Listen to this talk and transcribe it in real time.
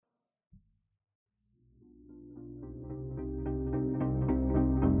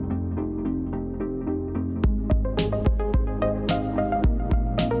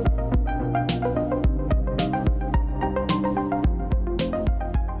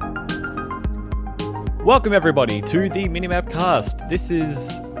Welcome everybody to the Minimap Cast. This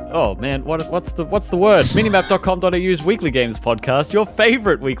is what's the word? Minimap.com.au's weekly games podcast, your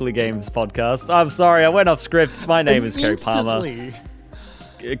favorite weekly games podcast. I'm sorry, I went off script. My name is Kerry Palmer.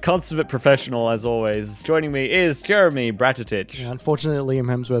 Consummate professional as always. Joining me is Jeremy Bratatich. Yeah, unfortunately, Liam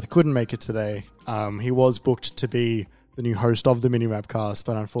Hemsworth couldn't make it today. He was booked to be the new host of the Minimap Cast,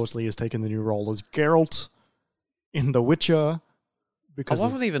 but unfortunately has taken the new role as Geralt in The Witcher. I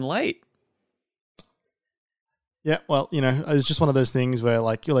wasn't even late. Yeah, well, you know, it's just one of those things where,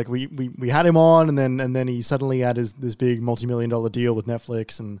 like, you're like, we had him on, and then he suddenly had this big multi-million-dollar deal with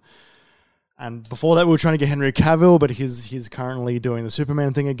Netflix, and before that we were trying to get Henry Cavill, but he's currently doing the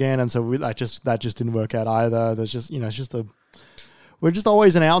Superman thing again, and so that just didn't work out either. There's just, you know, we're just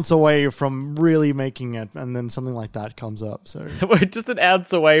always an ounce away from really making it, and then something like that comes up. So we're just an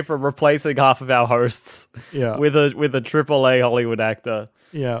ounce away from replacing half of our hosts. Yeah, with a AAA Hollywood actor.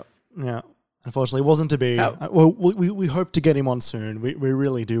 Yeah. Unfortunately, it wasn't to be. Well, we hope to get him on soon. We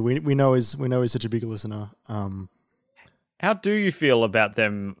really do. We know he's such a big listener. How do you feel about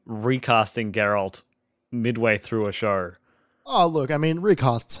them recasting Geralt midway through a show? Oh, look, I mean,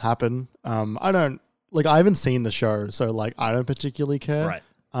 recasts happen. I haven't seen the show, so like I don't particularly care. Right.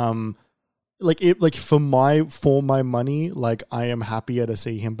 For my money, like I am happier to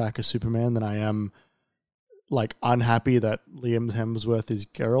see him back as Superman than I am like unhappy that Liam Hemsworth is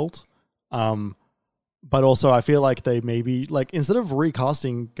Geralt. But also I feel like they maybe like instead of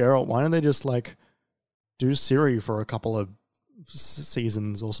recasting Geralt, why don't they just like do Ciri for a couple of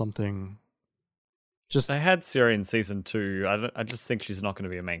seasons or something? They had Ciri in season 2. I just think she's not going to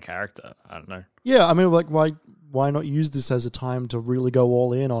be a main character. I don't know. Yeah, I mean, like why not use this as a time to really go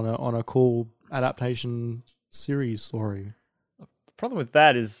all in on a cool adaptation series story? The problem with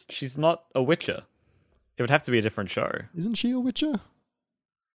that is she's not a Witcher. It would have to be a different show. Isn't she a Witcher?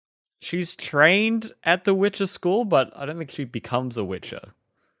 She's trained at the Witcher school, but I don't think she becomes a Witcher.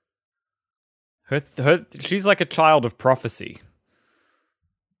 She's like a child of prophecy.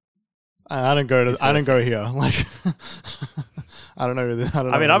 I don't go here. Like, I don't know.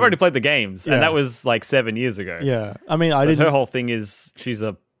 I mean, I've already played the games, and that was like 7 years ago. Yeah, I mean, Her whole thing is she's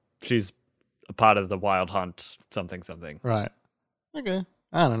a part of the Wild Hunt something. Right. Okay.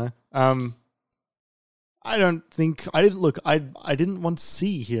 I don't know. I didn't want to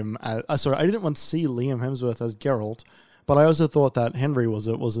see him I didn't want to see Liam Hemsworth as Geralt, but I also thought that Henry was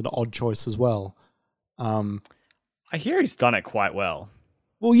an odd choice as well. I hear he's done it quite well.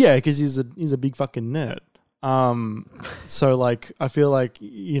 Well, yeah, because he's a big fucking nerd. So like I feel like,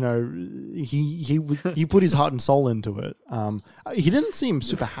 you know, he put his heart and soul into it. He didn't seem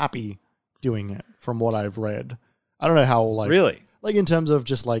super happy doing it from what I've read. I don't know how really, like in terms of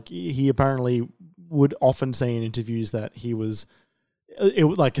just like he apparently would often say in interviews that he was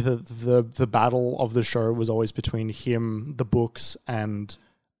like the battle of the show was always between him, the books, and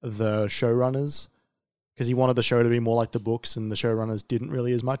the showrunners, because he wanted the show to be more like the books and the showrunners didn't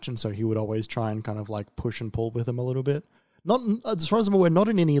really as much, and so he would always try and kind of like push and pull with them a little bit. Not as far as I'm aware, not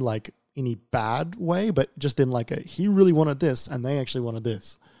in any bad way, but just in like he really wanted this and they actually wanted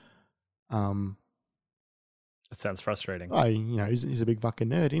this. That sounds frustrating. He's a big fucking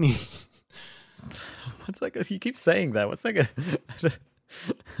nerd, isn't he? What's like? You keep saying that. What's like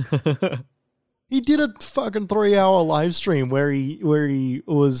He did a fucking 3-hour live stream where he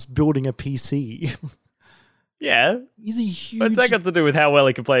was building a PC. Yeah, he's a huge. What's that got to do with how well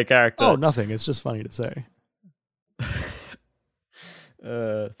he can play a character? Oh, nothing. It's just funny to say.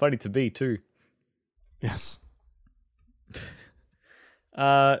 Funny to be too. Yes.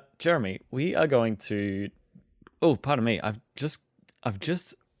 Jeremy, we are going to. Oh, pardon me. I've just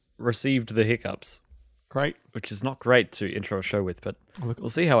received the hiccups. Great. Which is not great to intro a show with, but we'll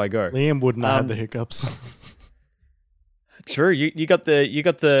see how I go. Liam wouldn't have the hiccups. True. You got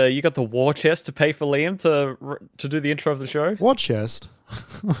the war chest to pay for Liam to do the intro of the show. What chest?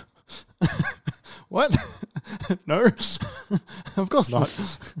 What? No. Of course not.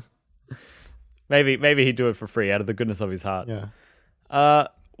 Maybe he'd do it for free out of the goodness of his heart. Yeah.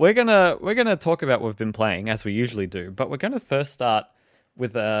 We're gonna talk about what we've been playing as we usually do, but we're gonna first start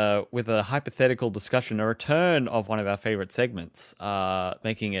with a hypothetical discussion, a return of one of our favorite segments,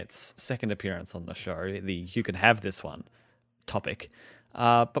 making its second appearance on the show, the "You Can Have This One" topic.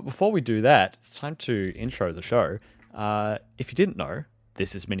 But before we do that, it's time to intro the show. If you didn't know,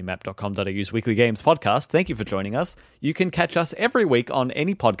 this is minimap.com.au's weekly games podcast. Thank you for joining us. You can catch us every week on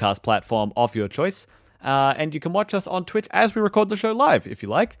any podcast platform of your choice, and you can watch us on Twitch as we record the show live, if you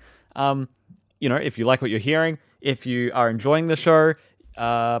like. If you like what you're hearing, if you are enjoying the show,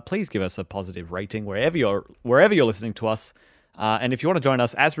 please give us a positive rating wherever you're listening to us. And if you want to join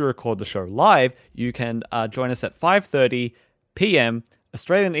us as we record the show live, you can join us at 5:30 p.m.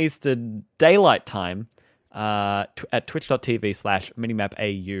 Australian Eastern Daylight Time at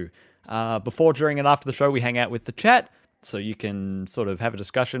twitch.tv/minimapau. Before, during, and after the show, we hang out with the chat, so you can sort of have a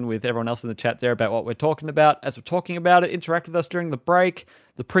discussion with everyone else in the chat there about what we're talking about. As we're talking about it, interact with us during the break,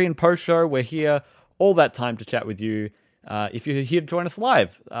 the pre and post show. We're here all that time to chat with you if you're here to join us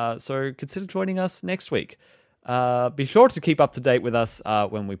live. So consider joining us next week. Be sure to keep up to date with us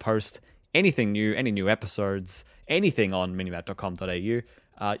when we post anything new, any new episodes, anything on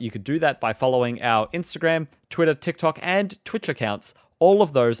minimap.com.au. You could do that by following our Instagram, Twitter, TikTok, and Twitch accounts. All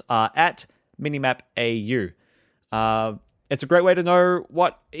of those are at minimapau. It's a great way to know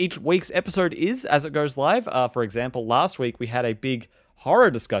what each week's episode is as it goes live. For example, last week we had a big horror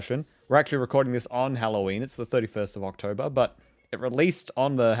discussion. We're actually recording this on Halloween. It's the 31st of October, but it released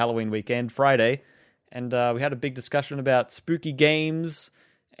on the Halloween weekend, Friday. And we had a big discussion about spooky games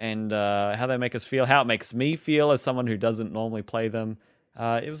and how they make us feel, how it makes me feel as someone who doesn't normally play them.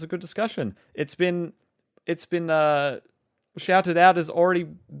 It was a good discussion. It's been shouted out as already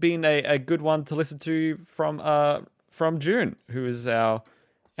been a good one to listen to from June, who is our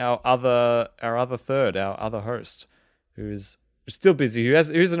other host, who's still busy, who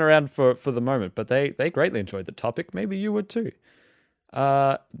isn't around for the moment, but they greatly enjoyed the topic. Maybe you would too.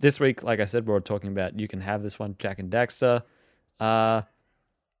 This week, like I said, we're talking about You Can Have This One, Jak and Daxter. And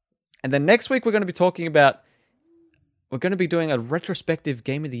then next week we're going to be doing a retrospective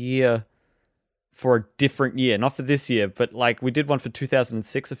Game of the Year for a different year, not for this year, but like we did one for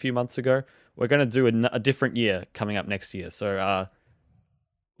 2006 a few months ago. We're going to do a different year coming up next year. So,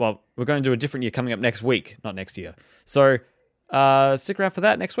 we're going to do a different year coming up next week, not next year. So, stick around for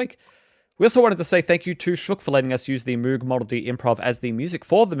that next week. We also wanted to say thank you to Shook for letting us use the Moog Model D Improv as the music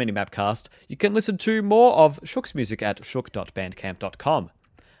for the Minimap cast. You can listen to more of Shook's music at shook.bandcamp.com.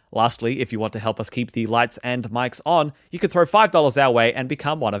 Lastly, if you want to help us keep the lights and mics on, you can throw $5 our way and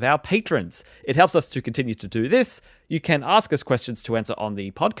become one of our patrons. It helps us to continue to do this. You can ask us questions to answer on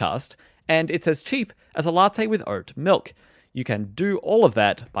the podcast, and it's as cheap as a latte with oat milk. You can do all of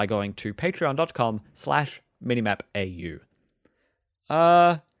that by going to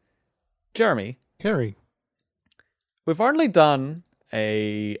patreon.com/minimapau. Jeremy. Kerry. We've only done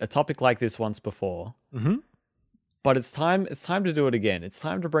a topic like this once before. Mm-hmm. But it's time to do it again. It's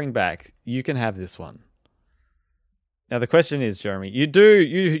time to bring back You Can Have This One. Now the question is, Jeremy, you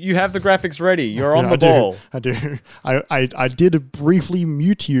have the graphics ready. You're on the ball. I do. I did briefly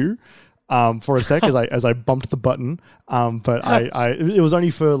mute you for a sec as I bumped the button. But it was only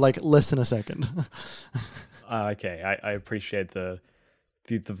for like less than a second. Okay. I appreciate the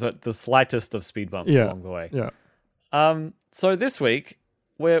slightest of speed bumps along the way. Yeah. So this week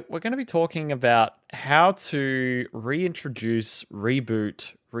we're going to be talking about how to reintroduce,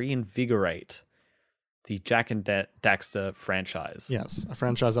 reboot, reinvigorate the Jak and Daxter franchise. Yes, a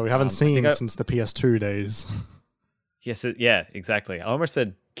franchise that we haven't seen since the PS2 days. Yes, yeah, exactly. I almost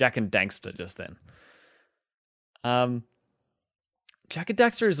said Jak and Dankster just then. Jak and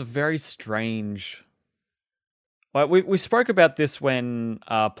Daxter is a very strange... Well, we spoke about this when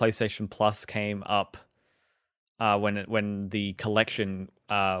PlayStation Plus came up, when the collection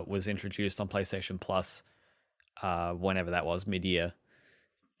was introduced on PlayStation Plus, whenever that was, mid-year.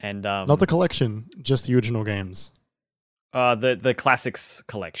 And not the collection, just the original games. The classics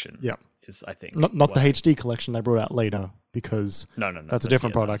collection. Yeah, is I think not the HD collection they brought out later, because no, that's a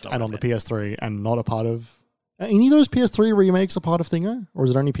different product and on the PS3 and not a part of. Any of those PS3 remakes a part of Thingo, or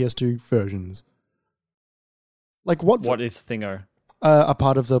is it only PS2 versions? Like what is Thingo? A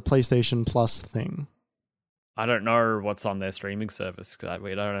part of the PlayStation Plus thing. I don't know what's on their streaming service because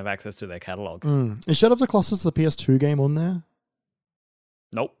we don't have access to their catalog. Is Shadow of the Colossus the PS2 game on there?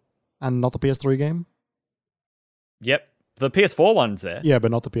 Nope. And not the PS3 game? Yep. The PS4 one's there. Yeah,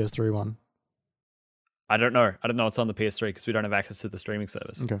 but not the PS3 one. I don't know. I don't know what's on the PS3 because we don't have access to the streaming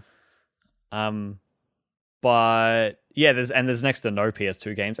service. Okay. But yeah, there's next to no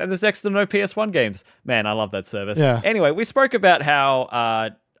PS2 games and there's next to no PS1 games. Man, I love that service. Yeah. Anyway, we spoke about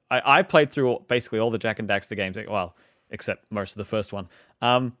how I played through basically all the Jak and Daxter games, well, except most of the first one,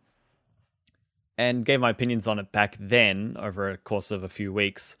 and gave my opinions on it back then over a course of a few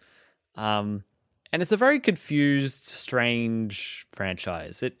weeks. And it's a very confused, strange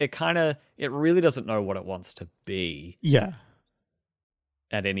franchise. It really doesn't know what it wants to be. Yeah.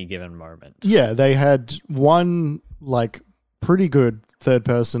 At any given moment. Yeah, they had one like pretty good third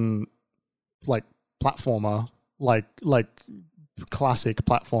person like platformer, like classic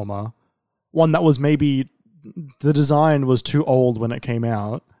platformer. One that was maybe the design was too old when it came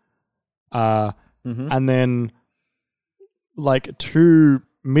out. And then like two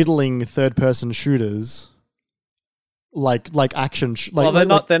middling third-person shooters, like action. Well,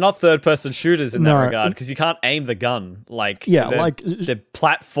 they're not third-person shooters in that No. regard because you can't aim the gun. Like Yeah, they're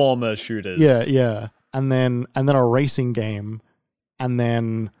platformer shooters. yeah, and then a racing game, and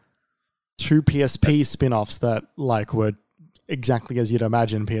then two PSP spin-offs that like were exactly as you'd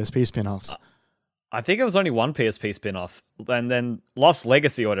imagine PSP spin-offs. I think it was only one PSP spin-off, and then Lost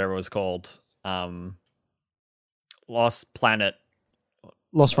Legacy or whatever it was called. Lost Planet.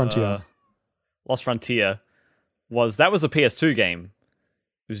 Lost Frontier. Lost Frontier was a PS2 game.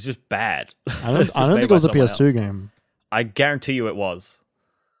 It was just bad. I don't think it was a PS2 game. I guarantee you it was.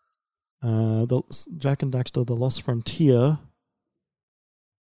 The Jack and Daxter, The Lost Frontier,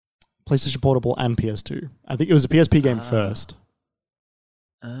 PlayStation Portable and PS2. I think it was a PSP game first.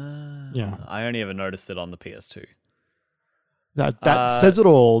 Yeah. I only ever noticed it on the PS2. That says it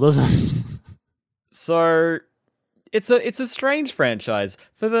all, doesn't it? So it's a strange franchise.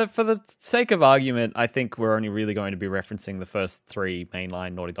 For the sake of argument, I think we're only really going to be referencing the first three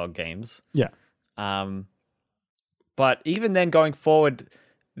mainline Naughty Dog games. Yeah. But even then, going forward,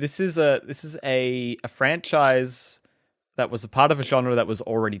 this is a franchise that was a part of a genre that was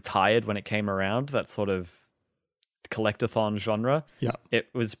already tired when it came around. That sort of collectathon genre. Yeah. It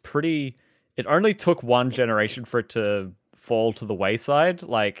only took one generation for it to fall to the wayside.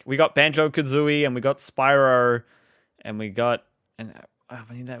 Like, we got Banjo-Kazooie and we got Spyro and we got, and I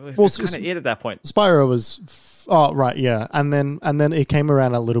mean, that was kind of it at that point. Spyro was right, yeah. And then it came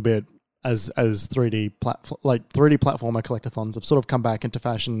around a little bit as 3D 3D platformer collectathons have sort of come back into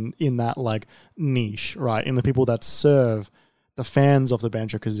fashion in that like niche, right? In the people that serve the fans of the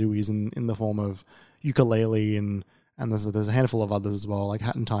Banjo-Kazooies in the form of Yooka-Laylee and there's a handful of others as well. Like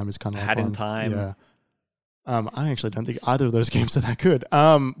Hat in Time is kind of Hat in Time. Yeah. I actually don't think either of those games are that good.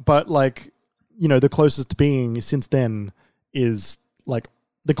 But like, you know, the closest being since then is like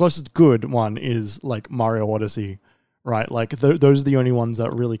the closest good one is like Mario Odyssey, right? Like those are the only ones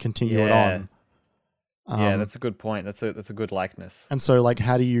that really continue it on. Yeah, that's a good point. That's a good likeness. And so like,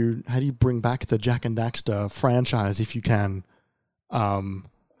 how do you bring back the Jak and Daxter franchise if you can? How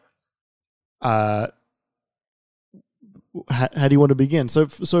do you want to begin? So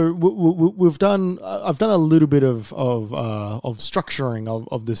we've done. I've done a little bit of structuring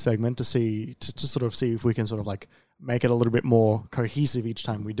of this segment to sort of see if we can sort of like make it a little bit more cohesive each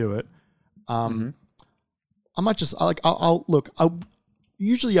time we do it. I might just I'll look.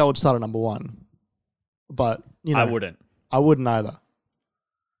 Usually I would start at number one, but you know I wouldn't either.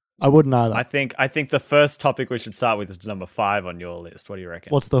 I wouldn't either. I think the first topic we should start with is number 5 on your list. What do you reckon?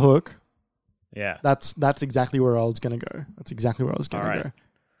 What's the hook? Yeah. That's exactly where I was going to go. That's exactly where I was going to go.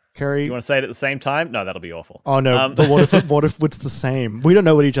 Kerry, you want to say it at the same time? No, that'll be awful. Oh no, but what if it's the same? We don't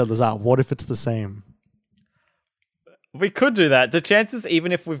know what each other's are. What if it's the same? We could do that. The chances,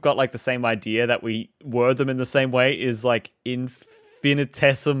 even if we've got like the same idea, that we word them in the same way is like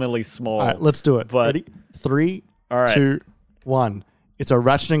infinitesimally small. All right, let's do it. But, ready? 3, all right. 2, 1. It's a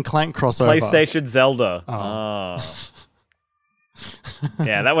Ratchet and Clank crossover. PlayStation Zelda. Oh.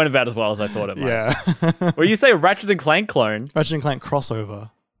 Yeah, that went about as well as I thought it might. Yeah. Well, you say Ratchet and Clank clone. Ratchet and Clank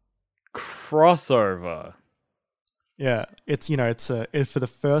crossover. Crossover. Yeah, it's for the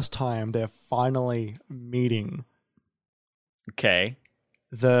first time they're finally meeting. Okay.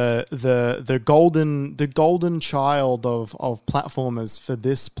 The golden child of platformers for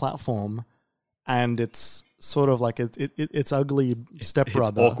this platform, and it's sort of like it's ugly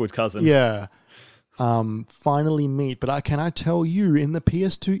stepbrother. It's awkward cousin. Yeah. Finally meet. But can I tell you, in the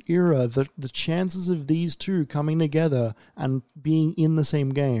PS2 era, the chances of these two coming together and being in the same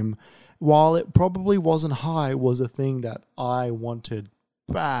game, while it probably wasn't high, was a thing that I wanted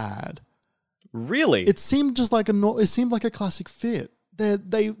bad. Really? It seemed just like a classic fit.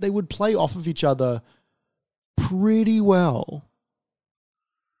 They would play off of each other pretty well.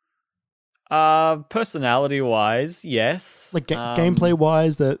 Personality-wise, yes. Like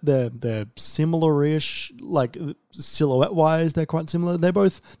gameplay-wise, they're similar-ish. Like silhouette-wise, they're quite similar. They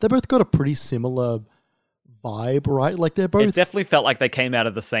both got a pretty similar vibe, right? Like they're both. It definitely felt like they came out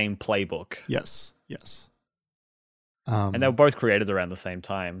of the same playbook. Yes. And they were both created around the same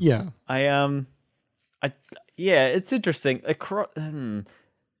time. Yeah. Yeah, it's interesting.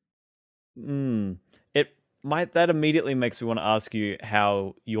 That immediately makes me want to ask you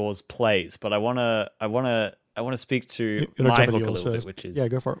how yours plays, but I want to speak to my hook a little bit, which is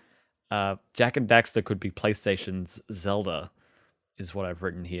go for it. Jak and Daxter could be PlayStation's Zelda, is what I've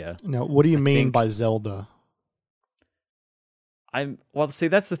written here. Now, what do you mean by Zelda? See,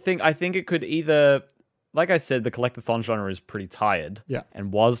 that's the thing. I think it could either, like I said, the collectathon genre is pretty tired, yeah,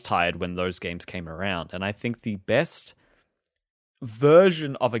 and was tired when those games came around, and I think the best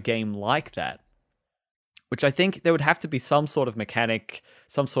version of a game like that, which I think there would have to be some sort of mechanic,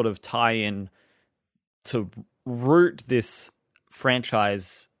 some sort of tie-in to root this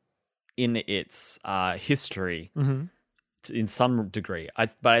franchise in its history in some degree.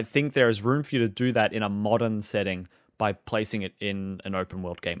 But I think there is room for you to do that in a modern setting by placing it in an open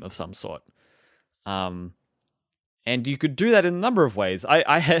world game of some sort. And you could do that in a number of ways.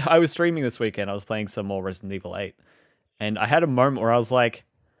 I was streaming this weekend. I was playing some more Resident Evil 8. And I had a moment where I was like,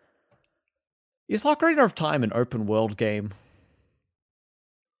 is Ocarina of Time an open world game?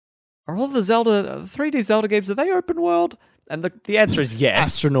 Are all the 3D Zelda games, are they open world? And the answer is yes.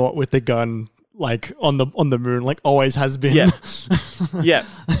 Astronaut with the gun, like on the moon, like always has been. Yeah. Yeah.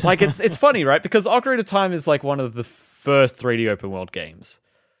 Like it's funny, right? Because Ocarina of Time is like one of the first 3D open world games.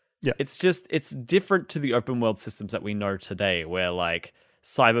 Yeah. It's different to the open world systems that we know today, where like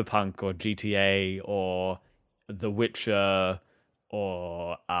Cyberpunk or GTA or The Witcher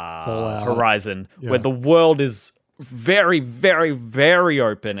or Horizon, where the world is very, very, very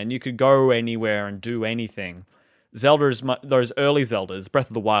open and you could go anywhere and do anything. Those early Zeldas, Breath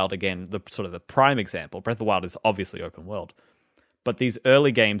of the Wild, again, the sort of the prime example. Breath of the Wild is obviously open world. But these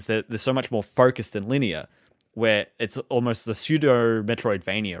early games, they're so much more focused and linear, where it's almost a pseudo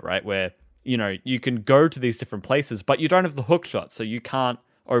Metroidvania, right? Where, you can go to these different places, but you don't have the hook shot, so you can't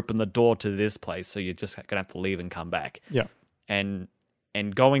open the door to this place, so you're just going to have to leave and come back. Yeah. And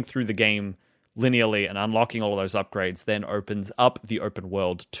going through the game linearly and unlocking all of those upgrades then opens up the open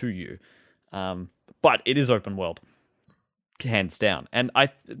world to you. But it is open world, hands down. And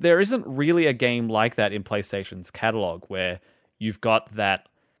there isn't really a game like that in PlayStation's catalog where you've got that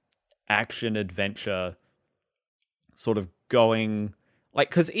action adventure sort of going, like,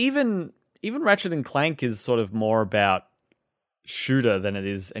 because even Ratchet and Clank is sort of more about shooter than it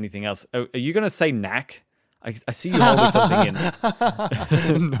is anything else. Are you going to say knack? I see you holding something in.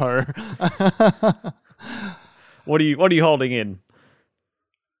 No. What are you holding in?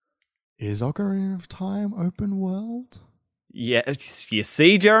 Is Ocarina of Time open world? Yeah, you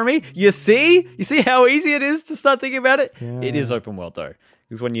see, Jeremy? You see how easy it is to start thinking about it? Yeah. It is open world though.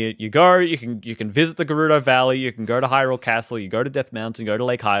 Because when you go, you can visit the Gerudo Valley, you can go to Hyrule Castle, you go to Death Mountain, go to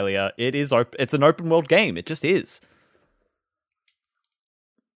Lake Hylia. It's an open world game. It just is.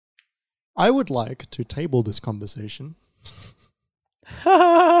 I would like to table this conversation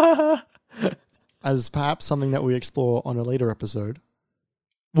as perhaps something that we explore on a later episode.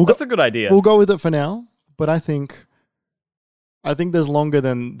 That's a good idea. We'll go with it for now, but I think there's longer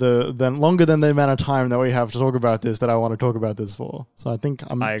than the amount of time that we have to talk about this that I want to talk about this for. So I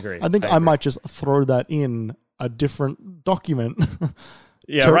agree. I think I might just throw that in a different document.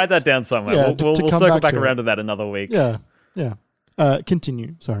 Yeah, write that down somewhere. Yeah, we'll circle back around to to that another week. Yeah.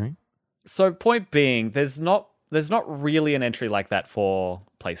 Continue. Sorry. So point being, there's not really an entry like that for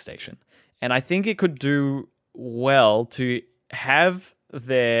PlayStation. And I think it could do well to have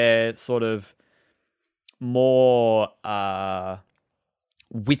their sort of more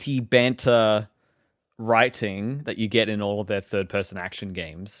witty banter writing that you get in all of their third-person action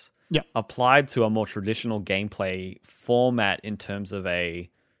games applied to a more traditional gameplay format in terms of a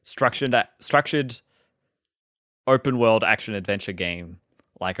structured open-world action-adventure game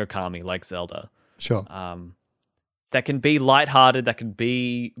like Okami, like Zelda. Sure. That can be lighthearted, that can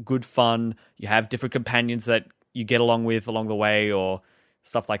be good fun. You have different companions that you get along with along the way or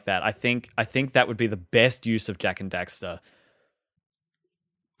stuff like that. I think that would be the best use of Jak and Daxter.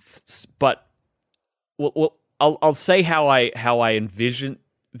 But I'll say how I envision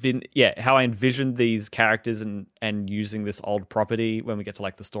these characters and using this old property when we get to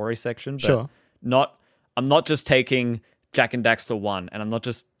like the story section. But sure. I'm not just taking Jak and Daxter 1 and I'm not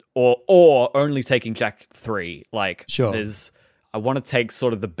just or only taking Jak 3. Like sure. I want to take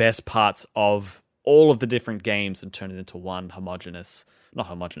sort of the best parts of all of the different games and turn it into one not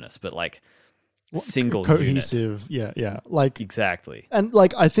homogeneous, but like single cohesive unit. Yeah like exactly. And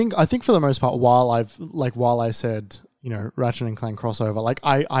like I think for the most part, while I said Ratchet and Clank crossover, like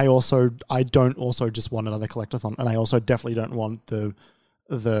I don't also just want another collectathon, and I also definitely don't want the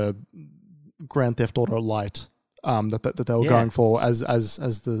Grand Theft Auto Lite that they were going for as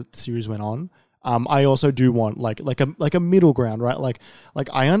the series went on. I also do want like a middle ground, right? Like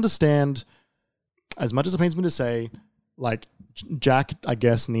I understand, as much as it pains me to say, like Jak, I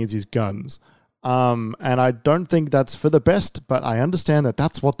guess, needs his guns. And I don't think that's for the best, but I understand that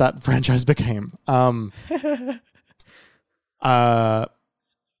that's what that franchise became. But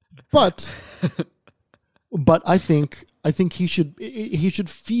I think he should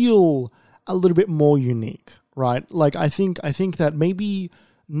feel a little bit more unique, right? Like I think that maybe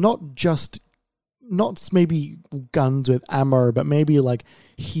not just not maybe guns with ammo, but maybe like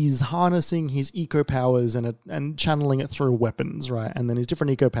he's harnessing his eco powers and channeling it through weapons, right? And then his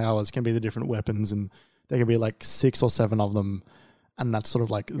different eco powers can be the different weapons, and there can be like 6 or 7 of them, and that's sort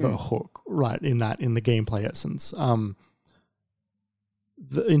of like the hook, right? In the gameplay essence.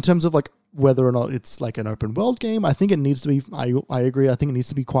 In terms of like whether or not it's like an open world game, I think it needs to be. I agree. I think it needs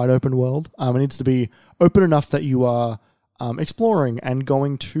to be quite open world. It needs to be open enough that you are exploring and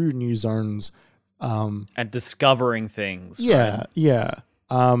going to new zones. And discovering things. Yeah, right? yeah.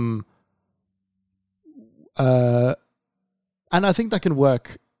 And I think that can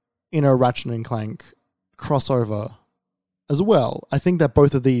work in a Ratchet and Clank crossover as well. I think that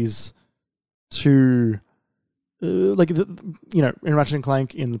both of these two, in Ratchet and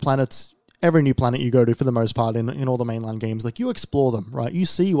Clank, in the planets, every new planet you go to, for the most part, in all the mainline games, like you explore them, right? You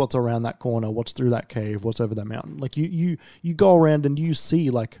see what's around that corner, what's through that cave, what's over that mountain. Like you go around and you see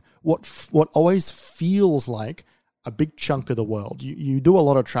like what always feels like a big chunk of the world. You do a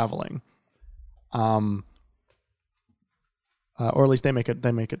lot of traveling, or at least they make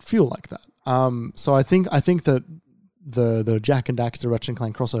it feel like that. So I think that the Jak and Daxter Ratchet and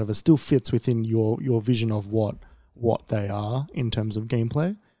Clank crossover still fits within your vision of what they are in terms of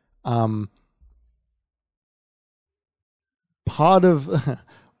gameplay. Part of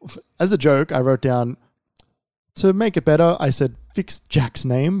as a joke, I wrote down, to make it better, I said fix Jack's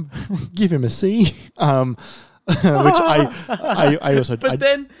name, give him a C. Which I also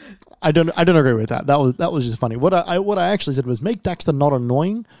I don't agree with that. That was just funny. What I actually said was make Daxter not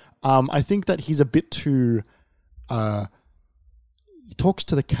annoying. I think that he's a bit too he talks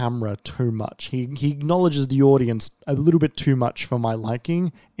to the camera too much. He acknowledges the audience a little bit too much for my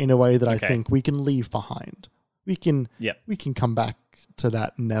liking, in a way that I think we can leave behind. We can come back to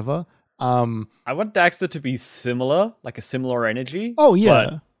that never. I want Daxter to be similar, like a similar energy. Oh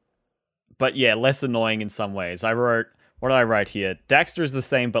yeah. But yeah, less annoying in some ways. What did I write here? Daxter is the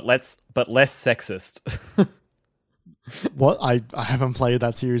same, but less sexist. What? I haven't played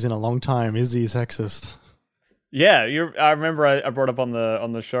that series in a long time. Is he sexist? Yeah, I remember I brought up on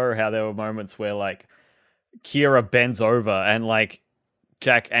the show how there were moments where like Kira bends over and like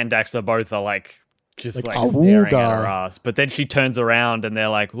Jak and Daxter both are like just like staring at her ass, but then she turns around and they're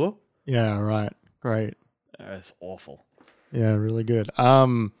like, "Whoa." Yeah, right. Great. It's awful. Yeah, really good.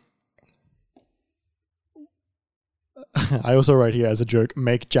 I also write here as a joke,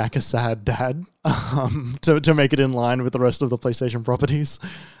 make Jak a sad dad, to make it in line with the rest of the PlayStation properties.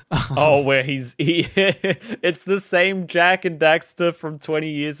 Where it's the same Jak and Daxter from 20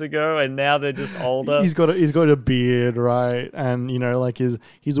 years ago, and now they're just older. He's got a beard, right? And like he's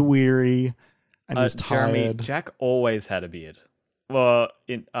weary and he's tired. Jeremy, Jak always had a beard. Well,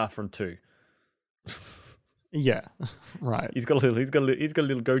 from 2. Yeah, right. He's got a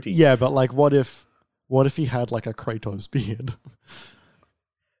little goatee. Yeah, but like, what if he had like a Kratos beard?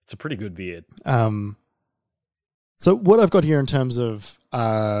 It's a pretty good beard. So what I've got here in terms of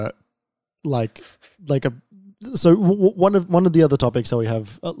one of the other topics that we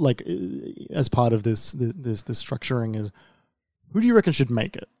have as part of this structuring is, who do you reckon should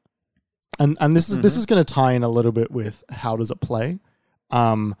make it? And this is going to tie in a little bit with how does it play,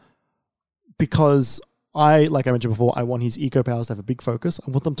 because like I mentioned before, I want his eco powers to have a big focus.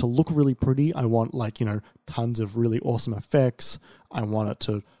 I want them to look really pretty. I want tons of really awesome effects. I want it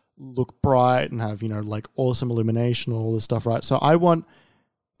to look bright and have awesome illumination, all this stuff, right? So I want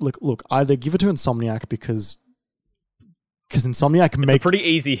look either give it to Insomniac because Insomniac it's a pretty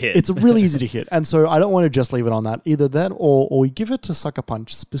easy hit. It's really easy to hit, and so I don't want to just leave it on that. Either that, or we give it to Sucker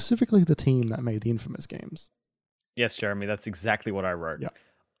Punch, specifically the team that made the Infamous games. Yes, Jeremy, that's exactly what I wrote. Yeah.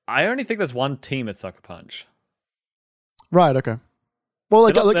 I only think there's one team at Sucker Punch. Right. Okay. Well,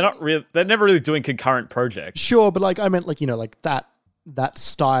 they're never really doing concurrent projects. Sure, but I meant that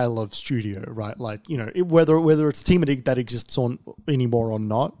style of studio, right? Whether it's a team that exists anymore or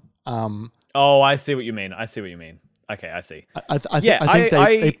not. I see what you mean. Okay, I see. I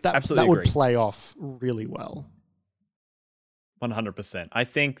think that would play off really well. 100%. I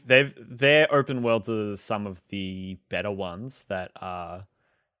think their open worlds are some of the better ones that are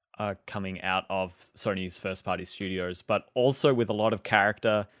coming out of Sony's first-party studios, but also with a lot of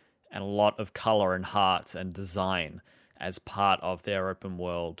character and a lot of color and heart and design as part of their open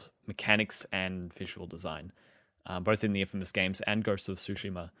world mechanics and visual design, both in the Infamous games and Ghost of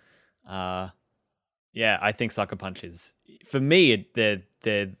Tsushima. I think Sucker Punch is, for me, they're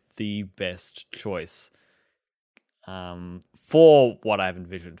the best choice for what I've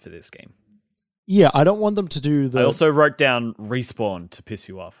envisioned for this game. Yeah, I don't want them to do I also wrote down Respawn to piss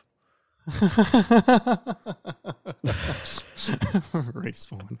you off.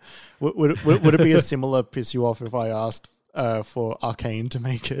 Respawn. Would it be a similar piss you off if I asked for Arcane to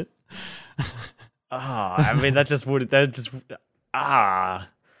make it? I mean, that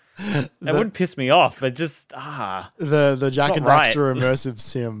wouldn't piss me off. It just the Jak and Daxter immersive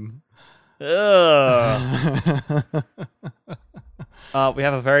sim. We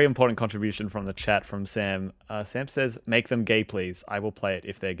have a very important contribution from the chat from Sam. Sam says, "Make them gay, please. I will play it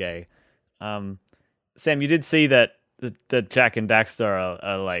if they're gay." Sam, you did see that Jak and Daxter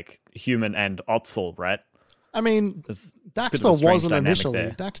are like human and Otzel, right? I mean, Daxter wasn't initially.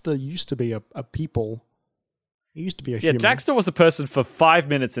 There. Daxter used to be a people. He used to be a human. Yeah, Daxter was a person for 5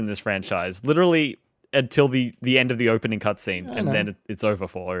 minutes in this franchise, literally until the end of the opening cutscene, and then it's over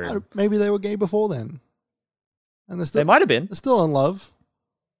for him. Maybe they were gay before then, and they might have been. They're still in love.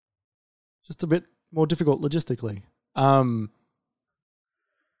 Just a bit more difficult logistically.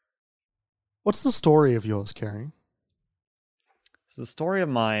 What's the story of yours, Kerry? So the story of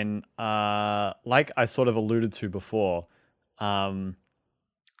mine, like I sort of alluded to before,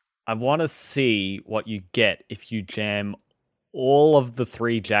 I want to see what you get if you jam all of the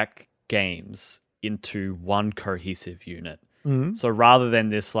 3 Jak games into one cohesive unit. Mm-hmm. So rather than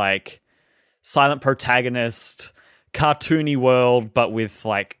this like silent protagonist, cartoony world, but with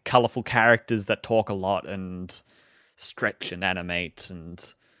like colorful characters that talk a lot and stretch and animate,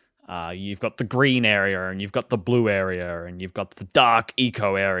 and you've got the green area and you've got the blue area and you've got the dark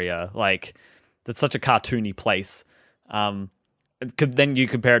eco area. Like, that's such a cartoony place. Then you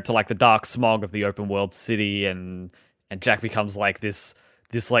compare it to like the dark smog of the open world city, and Jak becomes like this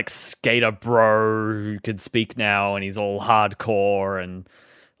like skater bro who can speak now, and he's all hardcore, and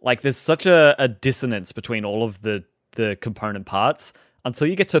like there's such a dissonance between all of the component parts until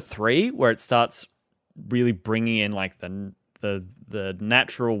you get to 3, where it starts really bringing in like the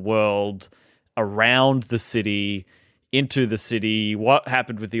natural world around the city, into the city, what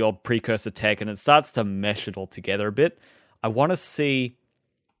happened with the old precursor tech, and it starts to mesh it all together a bit. I want to see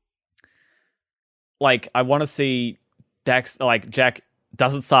Jak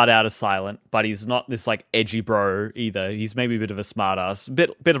doesn't start out as silent, but he's not this like edgy bro either. He's maybe a bit of a smartass,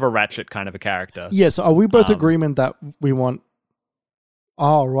 bit of a Ratchet kind of a character. Yeah, so are we both agreement that we want...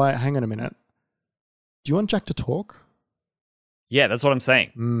 Oh, right, hang on a minute. Do you want Jak to talk? Yeah, that's what I'm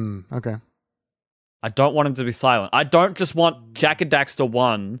saying. Okay. I don't want him to be silent. I don't just want Jak and Daxter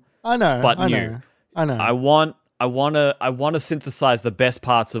 1, I know. I want to synthesize the best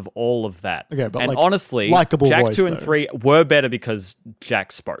parts of all of that. Okay, but and honestly, likable Jak voice, 2 and 3 were better because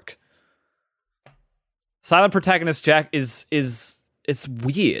Jak spoke. Silent protagonist Jak is it's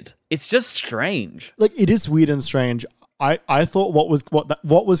weird. It's just strange. Like, it is weird and strange. I thought what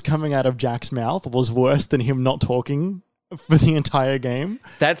was coming out of Jak's mouth was worse than him not talking for the entire game.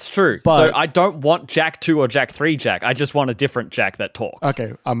 That's true. But, so I don't want Jak 2 or Jak 3 Jak. I just want a different Jak that talks.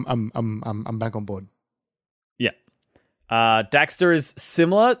 Okay, I'm back on board. Daxter is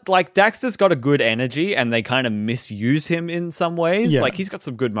similar. Like, Daxter's got a good energy, and they kind of misuse him in some ways. Yeah. Like, he's got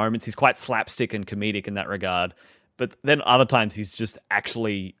some good moments. He's quite slapstick and comedic in that regard. But then other times he's just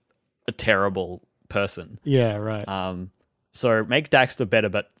actually a terrible person. Yeah, right. So make Daxter better,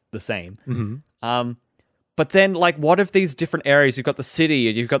 but the same. Mm-hmm. But then, like, what if these different areas, you've got the city,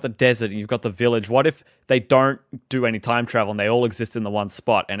 and you've got the desert, and you've got the village, what if they don't do any time travel and they all exist in the one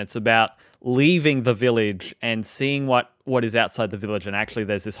spot, and it's about leaving the village and seeing what is outside the village, and actually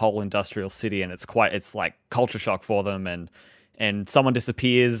there's this whole industrial city, and it's like culture shock for them, and someone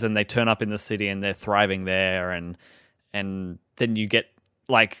disappears and they turn up in the city and they're thriving there, and then you get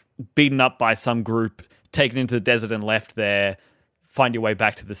like beaten up by some group, taken into the desert and left there, find your way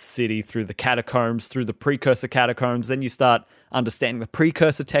back to the city through the catacombs, through the precursor catacombs. Then you start understanding the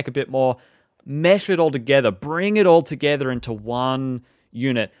precursor tech a bit more, mesh it all together, bring it all together into one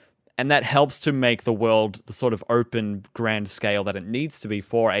unit. And that helps to make the world the sort of open, grand scale that it needs to be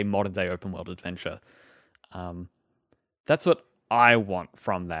for a modern-day open-world adventure. That's what I want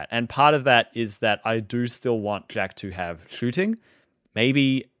from that. And part of that is that I do still want Jak to have shooting.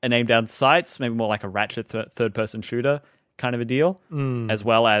 Maybe an aim-down sights, maybe more like a Ratchet third-person shooter kind of a deal, as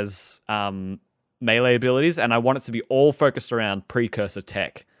well as melee abilities. And I want it to be all focused around precursor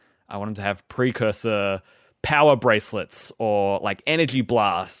tech. I want him to have precursor power bracelets, or like energy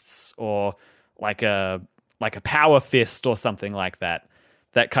blasts, or like a power fist or something like that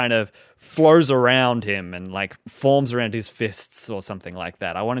kind of flows around him and like forms around his fists or something like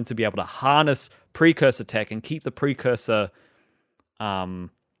that. I want him to be able to harness precursor tech and keep the precursor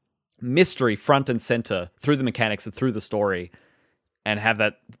mystery front and center through the mechanics and through the story, and have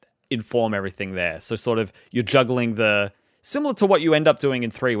that inform everything there. So sort of you're juggling the similar to what you end up doing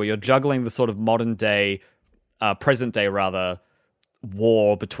in 3, where you're juggling the sort of present day rather,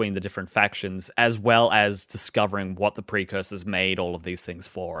 war between the different factions, as well as discovering what the precursors made all of these things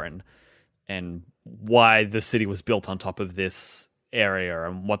for, and why the city was built on top of this area,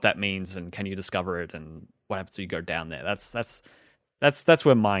 and what that means, and can you discover it, and what happens when you go down there. That's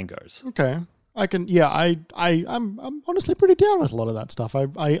where mine goes. Okay. I can, yeah, I'm honestly pretty down with a lot of that stuff.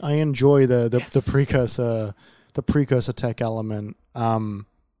 I enjoy the precursor tech element.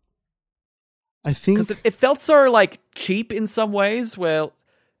 I think because it felt so like cheap in some ways. Well,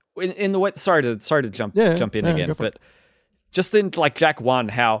 in the way, sorry to jump in again, but just in like Jak 1,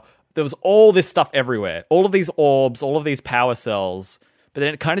 how there was all this stuff everywhere, all of these orbs, all of these power cells, but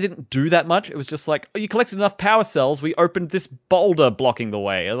then it kind of didn't do that much. It was just like, oh, you collected enough power cells, we opened this boulder blocking the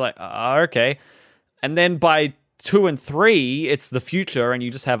way. I was like, okay. And then by 2 and 3, it's the future, and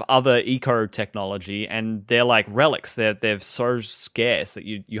you just have other eco technology, and they're like relics. They're so scarce that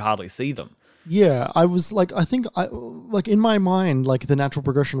you hardly see them. Yeah, I was like, I think, like in my mind, like the natural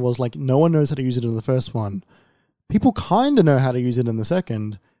progression was like, no one knows how to use it in the first one. People kind of know how to use it in the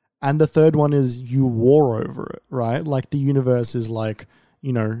second. And the third one is you war over it, right? Like the universe is like,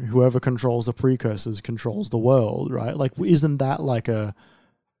 you know, whoever controls the precursors controls the world, right? Like, isn't that like a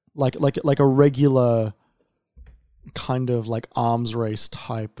regular kind of like arms race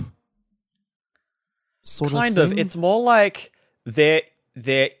type sort kind of thing? It's more like there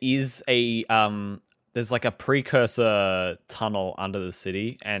is a there's like a precursor tunnel under the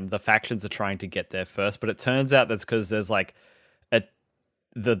city, and the factions are trying to get there first, but it turns out that's because there's like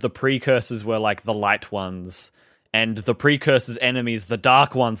the precursors were like the light ones, and the precursors' enemies, the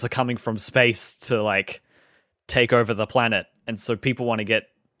dark ones, are coming from space to like take over the planet, and so people want to get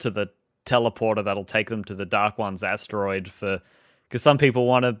to the teleporter that'll take them to the dark ones asteroid because some people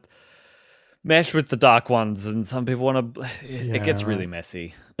want to mesh with the dark ones, and some people want to. It gets really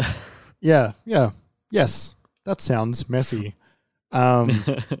messy. Yes, that sounds messy.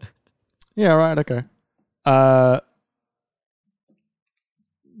 Yeah, right. Okay.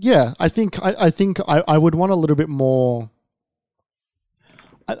 Yeah, I think I would want a little bit more.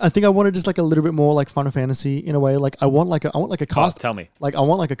 I think I wanted just like a little bit more like Final Fantasy in a way. Like I want like a cast. Tell me. Like I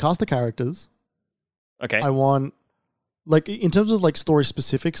want like a cast of characters. Okay. I want like in terms of like story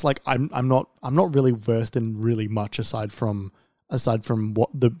specifics. Like I'm not really versed in really much aside from what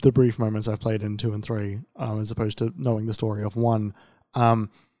the brief moments I've played in 2 and 3, as opposed to knowing the story of 1.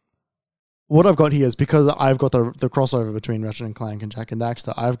 What I've got here is because I've got the crossover between Ratchet and Clank and Jak and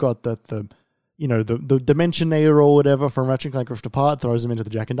Daxter. I've got the Dimensionator or whatever from Ratchet and Clank Rift Apart throws them into the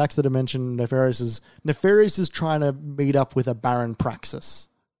Jak and Daxter dimension. Nefarious is trying to meet up with a Baron Praxis,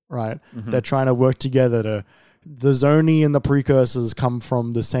 right? Mm-hmm. They're trying to work together the Zoni and the precursors come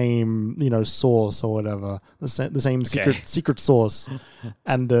from the same, source or whatever, the same secret source,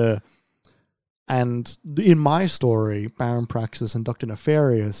 and in my story, Baron Praxis and Dr.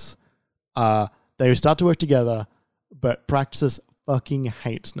 Nefarious, they start to work together, but Praxis fucking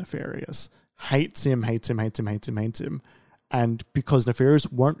hates Nefarious. Hates him. And because Nefarious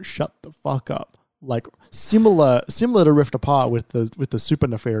won't shut the fuck up. Like similar to Rift Apart with the Super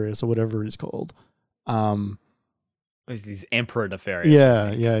Nefarious or whatever he's called. These Emperor Nefarious.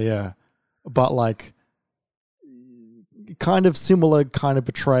 Yeah. But like kind of similar kind of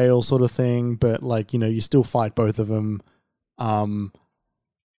betrayal sort of thing, but like, you still fight both of them. And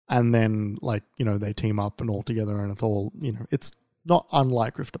then, like, they team up and all together, and it's all, it's not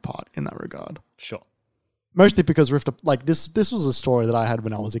unlike Rift Apart in that regard. Sure. Mostly because this was a story that I had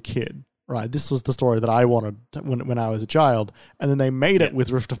when I was a kid, right? This was the story that I wanted when I was a child, and then they made it with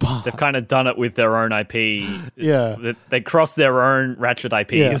Rift Apart. They've kind of done it with their own IP. Yeah. They crossed their own Ratchet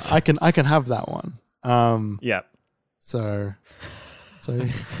IPs. Yeah, I can have that one. Yeah. So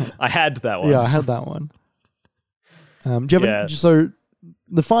I had that one. Yeah, I had that one. Do you have so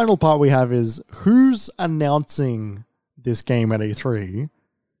the final part we have is who's announcing this game at E3.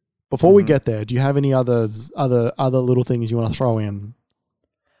 Before we get there, do you have any other little things you want to throw in?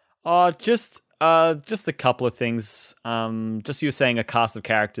 Just a couple of things. Just you were saying a cast of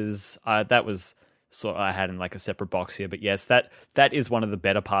characters. That was sort of I had in like a separate box here, but yes, that is one of the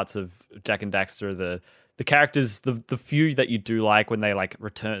better parts of Jak and Daxter. The characters, the few that you do like when they like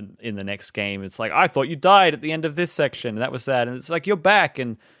return in the next game, it's like, I thought you died at the end of this section, and that was sad. And it's like, you're back,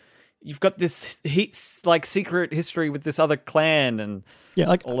 and you've got this like secret history with this other clan, and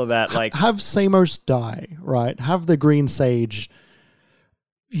like all of that. Like, have Samos die, right? Have the Green Sage,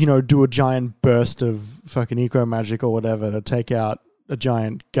 do a giant burst of fucking eco magic or whatever to take out a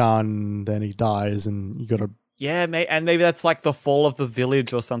giant gun. Then he dies, and you got to Yeah, and maybe that's like the fall of the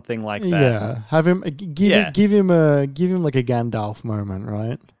village or something like that. Yeah, have him give him like a Gandalf moment,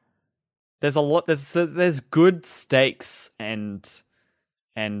 right? There's a lot. There's good stakes and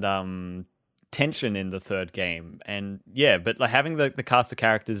tension in the third game, and yeah, but like having the cast of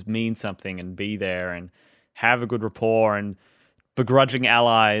characters mean something and be there and have a good rapport and begrudging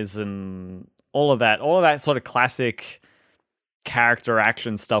allies and all of that sort of classic character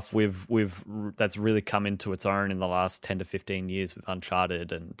action stuff that's really come into its own in the last 10 to 15 years with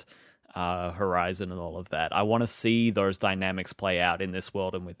Uncharted and Horizon and all of that. I want to see those dynamics play out in this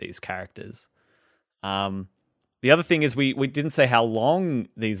world and with these characters. The other thing is we didn't say how long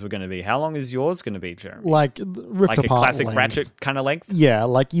these were going to be. How long is yours going to be, Jeremy? Like Rift like Apart a classic length. Ratchet kind of length? Yeah,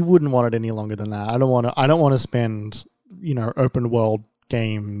 like you wouldn't want it any longer than that. I don't want to spend, open world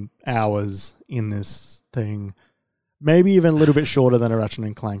game hours in this thing. Maybe even a little bit shorter than a Ratchet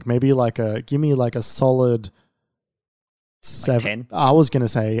and Clank. Maybe give me a solid 7. Like 10? I was going to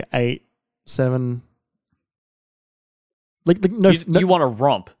say 8, 7. You want to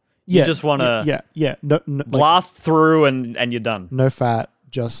romp. You just want to No, blast through and you're done. No fat,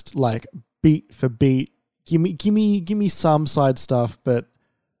 just like beat for beat. Give me some side stuff, but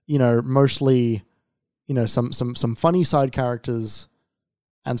mostly, some funny side characters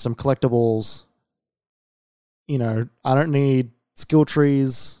and some collectibles. I don't need skill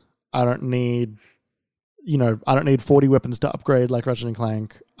trees. I don't need 40 weapons to upgrade like Ratchet and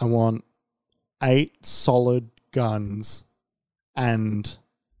Clank. I want 8 solid guns and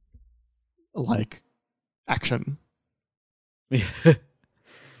like action. And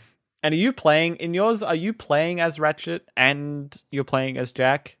are you playing in yours? Are you playing as Ratchet and you're playing as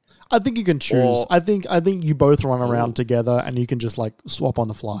Jack? I think you can choose. I think you both run around together and you can just like swap on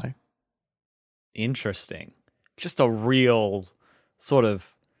the fly. Interesting. Just a real sort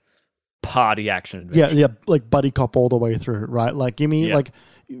of party action adventure. Yeah, like buddy cop all the way through, right? Like give me like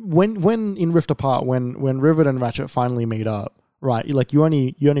when in Rift Apart when Rivet and Ratchet finally meet up, right? You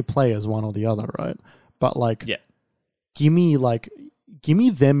only play as one or the other, right? But like give me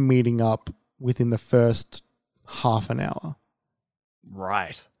them meeting up within the first half an hour.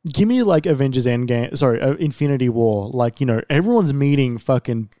 Right. Give me like Avengers Endgame, Infinity War. Like, everyone's meeting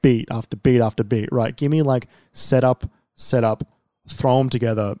fucking beat after beat after beat, right? Give me like set up, throw them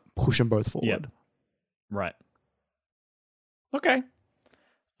together, push them both forward. Yep. Right. Okay.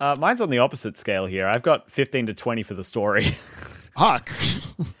 Mine's on the opposite scale here. I've got 15 to 20 for the story. Fuck.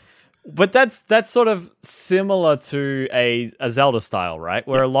 But that's sort of similar to a Zelda style, right?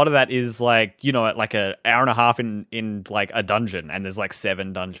 Where a lot of that is like, like an hour and a half in like a dungeon, and there's like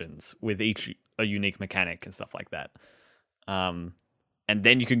 7 dungeons with each a unique mechanic and stuff like that. And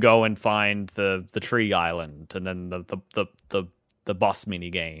then you can go and find the tree island, and then the boss mini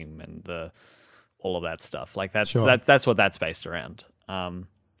game and all of that stuff. Like that's that's what that's based around.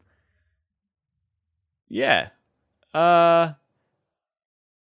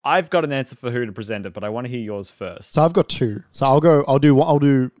 I've got an answer for who to present it, but I want to hear yours first. So I've got 2. So I'll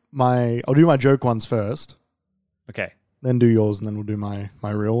do my joke ones first. Okay. Then do yours, and then we'll do my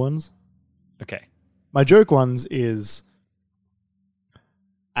real ones. Okay. My joke ones is,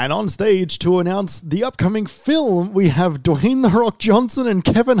 and on stage to announce the upcoming film, we have Dwayne The Rock Johnson and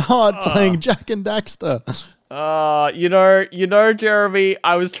Kevin Hart playing Jack and Daxter. Jeremy,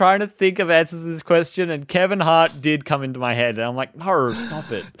 I was trying to think of answers to this question, and Kevin Hart did come into my head, and I'm like, no, stop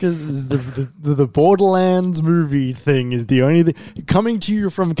it. Because the Borderlands movie thing is the only thing coming to you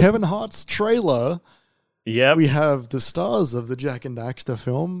from Kevin Hart's trailer. Yeah, we have the stars of the Jack and Daxter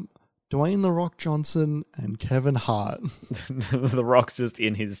film, Dwayne The Rock Johnson and Kevin Hart. The Rock's just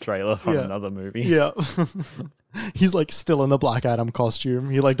in his trailer from another movie. Yeah. He's like still in the Black Adam costume.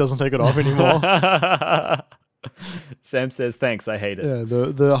 He like doesn't take it off anymore. Sam says, thanks, I hate it. Yeah,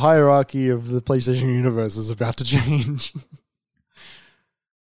 the hierarchy of the PlayStation universe is about to change. It's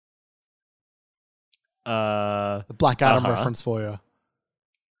a Black Adam reference for you.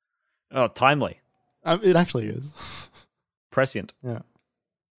 Oh, timely. It actually is. Prescient. Yeah.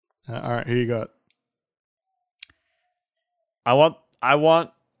 All right, who you got? I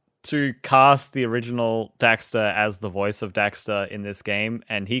want to cast the original Daxter as the voice of Daxter in this game,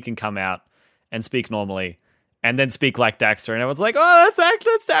 and he can come out and speak normally, and then speak like Daxter, and everyone's like, "Oh,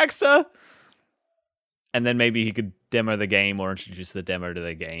 that's Daxter." And then maybe he could demo the game or introduce the demo to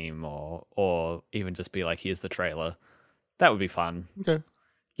the game, or even just be like, "Here's the trailer." That would be fun. Okay.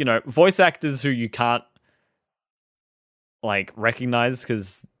 Voice actors who you can't like recognize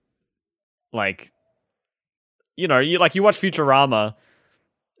because, like, you watch Futurama.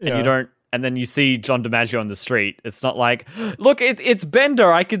 And you don't, and then you see John DiMaggio on the street. It's not like, look, it's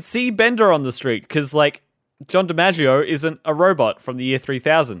Bender. I could see Bender on the street because, like, John DiMaggio isn't a robot from the year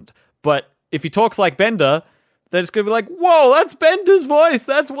 3000. But if he talks like Bender, they're just going to be like, whoa, that's Bender's voice.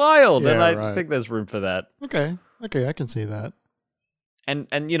 That's wild. Yeah, and I right. think there's room for that. Okay, I can see that. And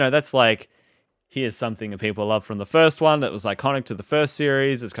that's like, here's something that people love from the first one that was iconic to the first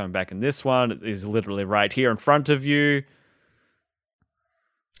series. It's coming back in this one. It is literally right here in front of you.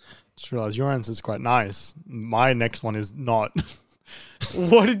 Just realized your answer is quite nice. My next one is not.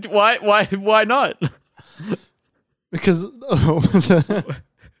 Why not? Because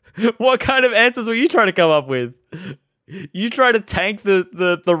What kind of answers were you trying to come up with? You try to tank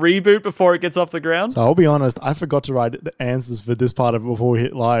the reboot before it gets off the ground? So I'll be honest, I forgot to write the answers for this part of it before we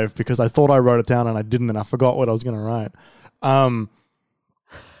hit live because I thought I wrote it down and I didn't, and I forgot what I was going to write.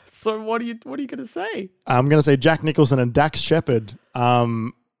 So what are you going to say? I'm going to say Jack Nicholson and Dax Shepard.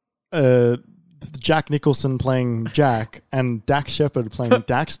 Jack Nicholson playing Jack and Dax Shepard playing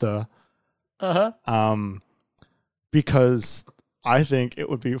Daxter. Because I think it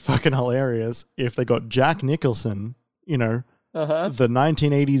would be fucking hilarious if they got Jack Nicholson, the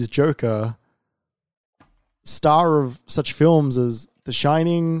 1980s Joker, star of such films as The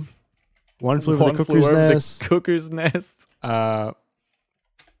Shining, One Flew Over the Cuckoo's Nest,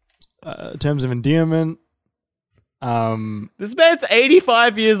 Terms of Endearment. This man's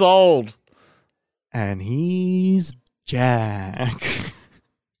 85 years old. And he's Jack.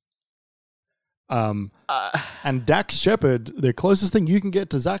 And Dax Shepard, the closest thing you can get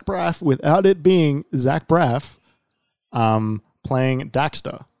to Zach Braff without it being Zach Braff, playing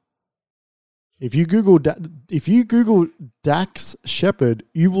Daxter. If you Google Dax Shepard,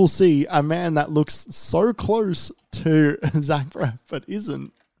 you will see a man that looks so close to Zach Braff, but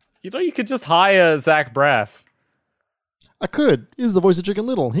isn't. You could just hire Zach Braff. I could. He's the voice of Chicken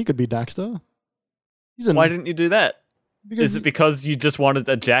Little. He could be Daxter. Why didn't you do that? Because Is it because you just wanted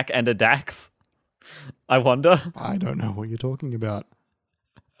a Jack and a Dax? I wonder. I don't know what you're talking about.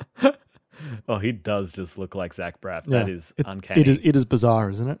 Oh, he does just look like Zach Braff. That is uncanny. It is bizarre,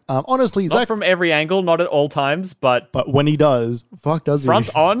 isn't it? Honestly, not from every angle, not at all times, but when he does, does front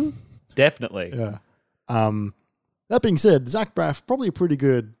he? on, definitely. Yeah. That being said, Zach Braff probably a pretty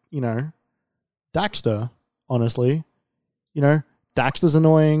good, Daxter. Honestly, Daxter's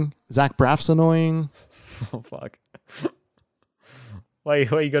annoying. Zach Braff's annoying. Oh fuck! Why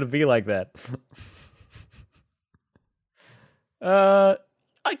you gotta be like that? I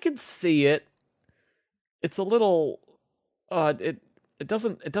could see it. It's a little. It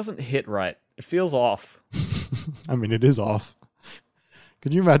doesn't hit right. It feels off. I mean, it is off.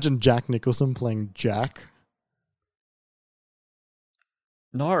 Could you imagine Jack Nicholson playing Jack?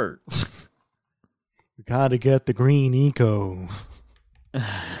 No. We gotta get the green eco.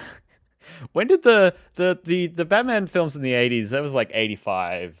 When did the Batman films in the 80s? That was like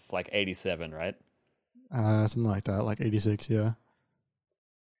 85, like 87, right? Something like that, like 86, yeah.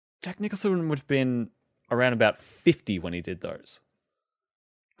 Jack Nicholson would have been around about 50 when he did those.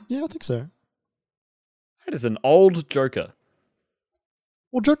 Yeah, I think so. That is an old Joker.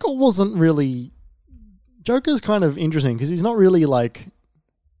 Well, Joker's kind of interesting because he's not really like...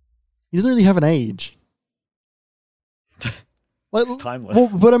 He doesn't really have an age. Like, it's timeless. Well,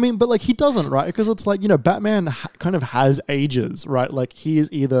 but he doesn't, right? Because it's like, Batman kind of has ages, right? Like he is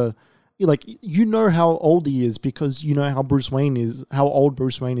either, like, how old he is because how old Bruce Wayne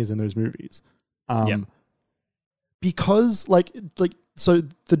is in those movies. Because so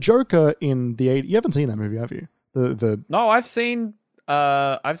the Joker in the 80s, you haven't seen that movie, have you? No, I've seen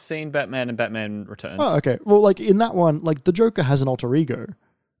Batman and Batman Returns. Oh, okay. Well, like in that one, like the Joker has an alter ego,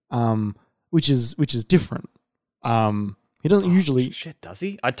 which is different. He doesn't usually. Shit, does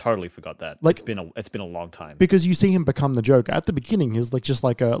he? I totally forgot that. Like, it's been a long time. Because you see him become the Joker at the beginning. He's just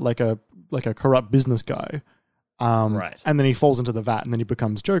like a corrupt business guy, right? And then he falls into the vat, and then he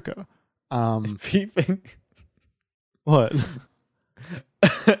becomes Joker. What?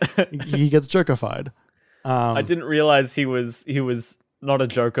 He gets Jokerfied. I didn't realize he was not a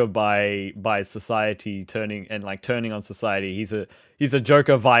Joker by society turning on society. He's a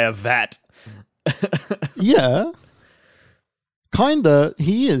Joker via vat. Yeah. Kinda,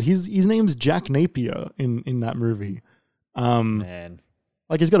 he is. His name's Jack Napier in that movie. Man,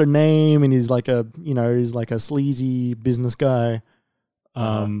 like he's got a name, and he's like a sleazy business guy.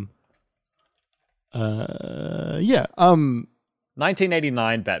 Yeah.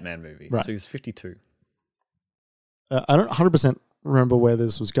 1989 Batman movie. Right. So he's 52. I don't 100% remember where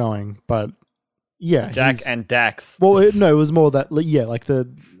this was going, but yeah, Jack and Dax. Well, it was more that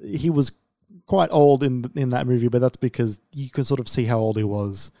he was quite old in that movie, but that's because you can sort of see how old he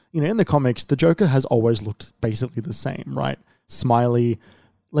was. In the comics, the Joker has always looked basically the same, right? Smiley,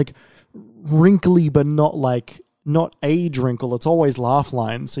 like wrinkly, but not age wrinkle. It's always laugh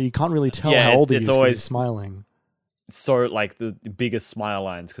line, so you can't really tell how old he is because he's smiling. So like the biggest smile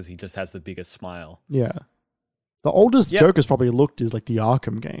lines because he just has the biggest smile. Yeah. The oldest Joker's probably looked is like the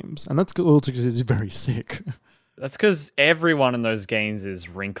Arkham games, and that's also because he's very sick. That's because everyone in those games is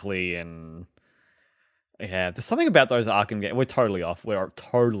wrinkly and there's something about those Arkham games. We're totally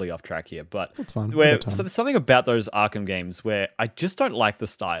off track here, but that's fine. So there's something about those Arkham games where I just don't like the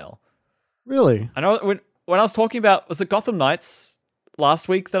style. Really? I know when I was talking about, was it Gotham Knights last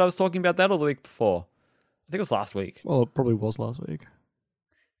week that I was talking about that, or the week before? I think it was last week. Well, it probably was last week.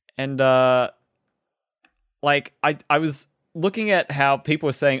 And like I was looking at how people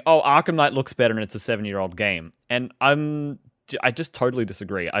were saying, "Oh, Arkham Knight looks better and it's a 7-year-old game," and I just totally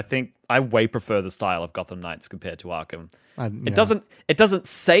disagree. I think I way prefer the style of Gotham Knights compared to Arkham. It doesn't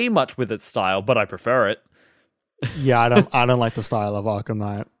say much with its style, but I prefer it. Yeah, I don't like the style of Arkham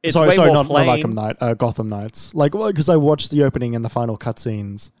Knight. It's sorry, not plain. Arkham Knight, Gotham Knights. Like, because I watched the opening and the final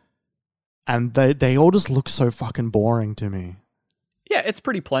cutscenes, and they all just look so fucking boring to me. Yeah, it's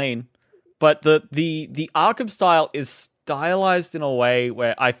pretty plain, but the Arkham style is stylized in a way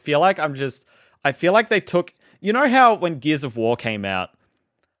where I feel like they took. You know how when Gears of War came out,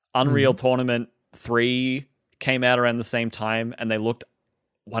 Unreal Tournament 3 came out around the same time, and they looked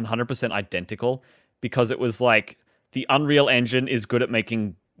 100% identical because it was like the Unreal Engine is good at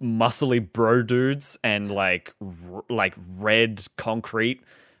making muscly bro dudes and like red concrete,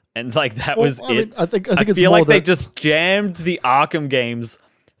 and like that was it. Mean, I think I it's feel more like they just jammed the Arkham games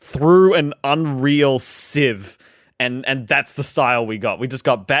through an Unreal sieve. And that's the style we got. We just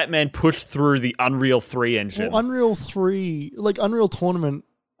got Batman pushed through the Unreal 3 engine. Well, Unreal 3, like Unreal Tournament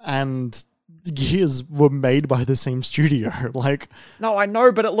and Gears were made by the same studio. Like, no, I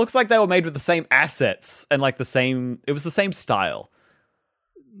know, but it looks like they were made with the same assets and like it was the same style.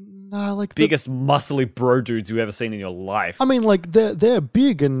 Nah, like biggest muscly bro dudes you've ever seen in your life. I mean, like they're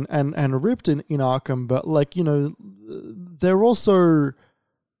big and ripped in Arkham, but like, you know, they're also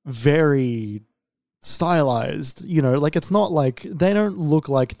very stylized, you know, like it's not like they don't look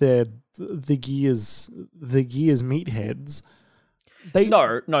like they're the Gears meatheads.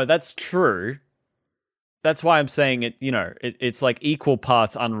 No, that's true. That's why I'm saying it. You know, it's like equal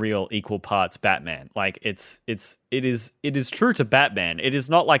parts Unreal, equal parts Batman. Like it is true to Batman. It is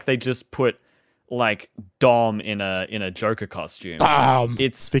not like they just put like Dom in a Joker costume.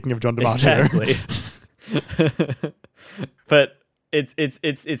 It's speaking of John DiMaggio. Exactly. But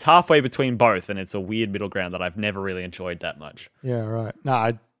it's halfway between both, and it's a weird middle ground that I've never really enjoyed that much. Yeah, right. No,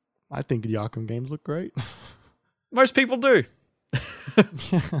 I think the Arkham games look great. Most people do.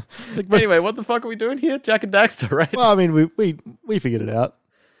 Anyway, what the fuck are we doing here? Jack and Daxter, right? Well, I mean, we figured it out.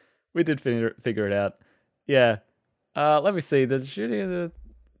 We did figure it out. Yeah. Let me see. The shooting of the...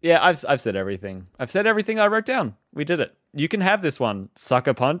 Yeah, I've said everything. I've said everything I wrote down. We did it. You can have this one.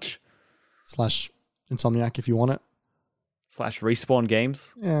 Sucker Punch. / Insomniac if you want it. / Respawn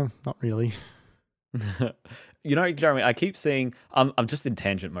Games. Yeah, not really. You know, Jeremy, I keep seeing... I'm just in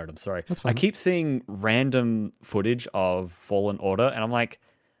tangent mode, I'm sorry. That's fine. I keep seeing random footage of Fallen Order, and I'm like,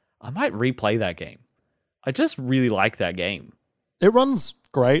 I might replay that game. I just really like that game. It runs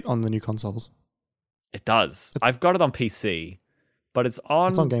great on the new consoles. It does. I've got it on PC, but it's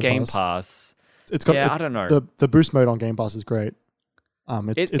on Game Pass. It's got, I don't know. The boost mode on Game Pass is great.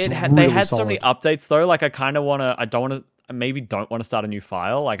 It's really they had solid. so many updates, though. Like, I maybe don't want to start a new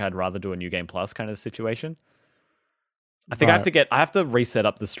file. Like, I'd rather do a new Game Plus kind of situation. I think right. I have to reset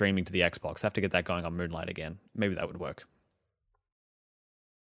up the streaming to the Xbox. I have to get that going on Moonlight again. Maybe that would work.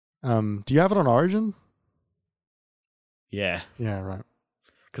 Do you have it on Origin? Yeah. Yeah, right.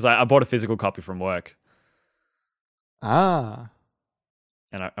 Because I bought a physical copy from work. And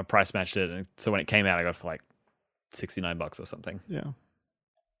I price matched it. And so when it came out, I got it for like $69 or something. Yeah.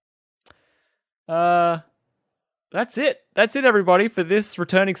 That's it. That's it, everybody, for this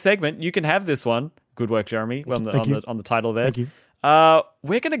returning segment. You can have this one. Good work, Jeremy. On the title there. Thank you.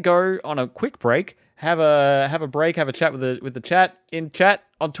 We're gonna go on a quick break. Have a break. Have a chat with the chat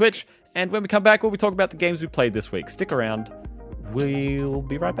on Twitch. And when we come back, we'll be talking about the games we played this week. Stick around. We'll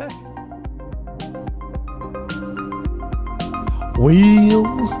be right back.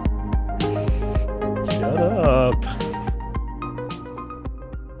 Shut up.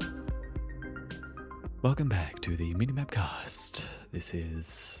 Welcome back to the Minimap Cast. This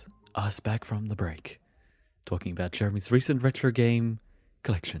is us back from the break, talking about Jeremy's recent retro game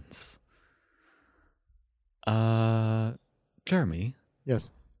collections. Jeremy?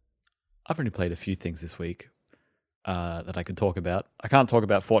 Yes? I've only played a few things this week that I could talk about. I can't talk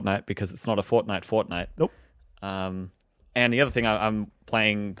about Fortnite because it's not a Fortnite. Nope. And the other thing I'm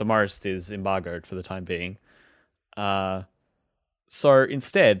playing the most is embargoed for the time being. So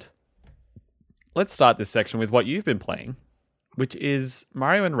instead, let's start this section with what you've been playing, which is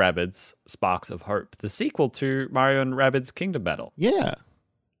Mario and Rabbids Sparks of Hope, the sequel to Mario and Rabbids Kingdom Battle. Yeah,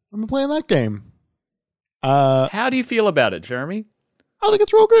 I've been playing that game. How do you feel about it, Jeremy? I think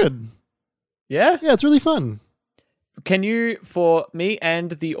it's real good. Yeah? Yeah, it's really fun. Can you, for me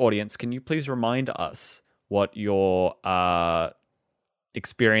and the audience, can you please remind us what your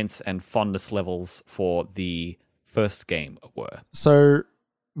experience and fondness levels for the first game were? So,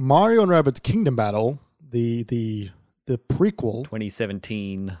 Mario and Rabbids Kingdom Battle, the prequel,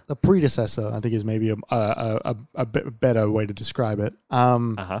 2017, the predecessor, I think is maybe a bit better way to describe it. I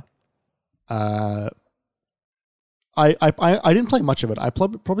didn't play much of it. I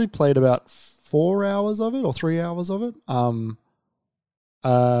probably played about 4 hours of it or 3 hours of it.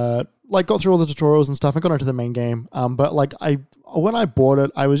 Like got through all the tutorials and stuff. I got into the main game. But like when I bought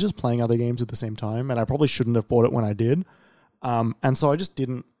it, I was just playing other games at the same time, and I probably shouldn't have bought it when I did. And so I just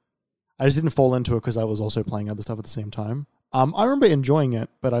didn't fall into it because I was also playing other stuff at the same time. I remember enjoying it,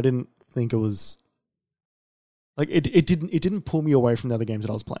 but I didn't think it was like it didn't pull me away from the other games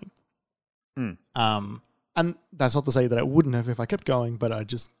that I was playing. And that's not to say that I wouldn't have if I kept going, but I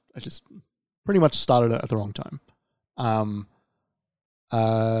just pretty much started it at the wrong time.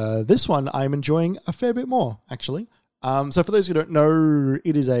 This one I'm enjoying a fair bit more, actually. So for those who don't know,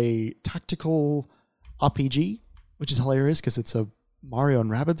 it is a tactical RPG, which is hilarious because it's a Mario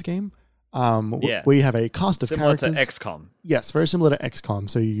and Rabbids game. We have a cast of similar characters. to XCOM. Yes, very similar to XCOM.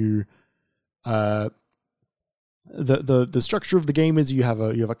 So you, the structure of the game is you have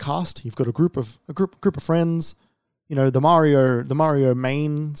a cast. You've got a group of friends. You know, the Mario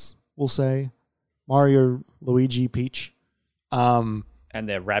mains, we'll say, Mario, Luigi, Peach, and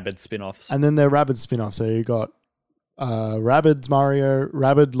their Rabbids spin-offs. and then their Rabbids spin-off. So you got Rabbids Mario,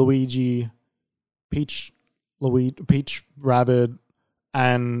 Rabbid Luigi, Peach Rabbid,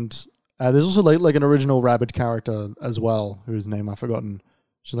 and there's also like an original Rabbid character as well, whose name I've forgotten.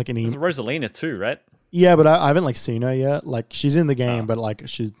 She's like an There's Rosalina too, right? Yeah, but I haven't like seen her yet. Like she's in the game, but like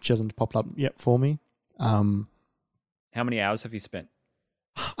she hasn't popped up yet for me. How many hours have you spent?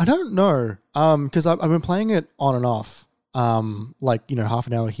 I don't know. Because I've been playing it on and off. Like, you know, half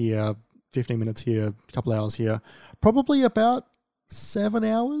an hour here, 15 minutes here, a couple hours here. Probably about 7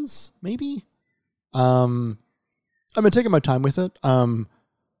 hours, maybe. I've been taking my time with it.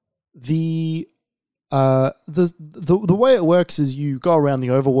 The way it works is you go around the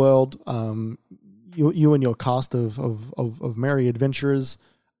overworld. You and your cast of merry adventurers.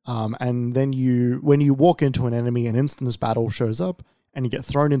 And then when you walk into an enemy, an instance battle shows up, and you get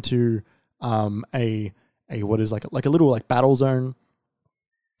thrown into a what is like a little like battle zone.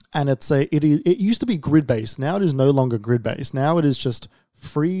 And it used to be grid based. Now it is no longer grid based. Now it is just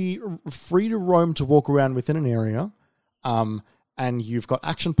free to roam, to walk around within an area. And you've got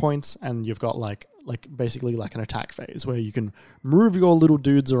action points, and you've got like basically like an attack phase where you can move your little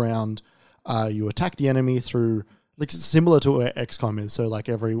dudes around. You attack the enemy through, like, similar to what XCOM is. So like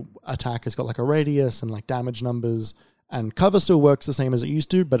every attack has got like a radius and like damage numbers, and cover still works the same as it used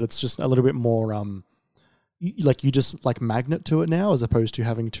to, but it's just a little bit more you just like magnet to it now, as opposed to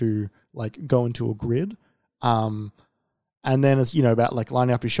having to like go into a grid. And then it's, you know, about like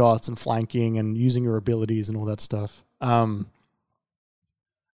lining up your shots and flanking and using your abilities and all that stuff. Something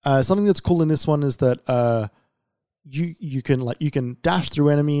that's cool in this one is that you can dash through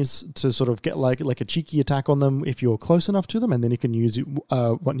enemies to sort of get like a cheeky attack on them if you're close enough to them, and then you can use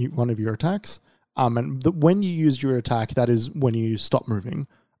one of your attacks. When you use your attack, that is when you stop moving.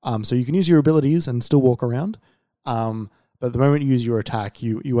 So you can use your abilities and still walk around. But the moment you use your attack,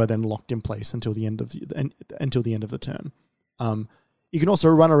 you are then locked in place until the end of the turn. You can also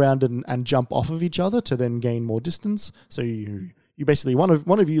run around and jump off of each other to then gain more distance. So you basically, one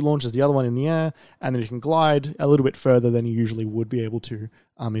of you launches the other one in the air, and then you can glide a little bit further than you usually would be able to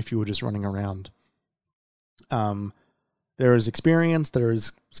if you were just running around. There is experience, there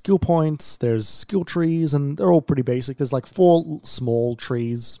is skill points, there's skill trees, and they're all pretty basic. There's like 4 small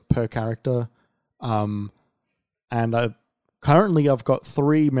trees per character. And currently I've got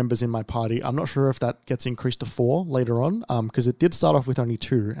 3 members in my party. I'm not sure if that gets increased to 4 later on, because it did start off with only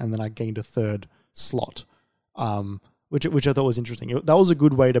 2, and then I gained a 3rd slot, which I thought was interesting. That was a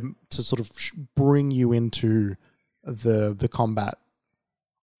good way to sort of bring you into the combat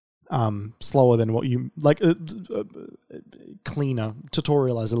slower than what you like, cleaner,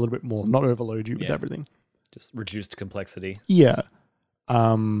 tutorialize a little bit more, not overload you with everything. Just reduced complexity. Yeah.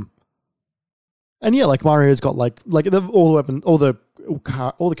 And yeah, like Mario's got all the weapon, all the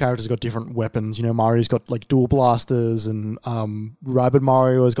characters got different weapons. You know, Mario's got like dual blasters, and Rabbid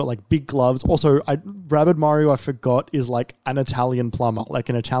Mario has got like big gloves. Also, Rabbid Mario, I forgot, is like an Italian plumber, like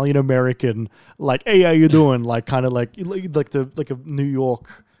an Italian American, like, hey, how you doing? Like kind of like a New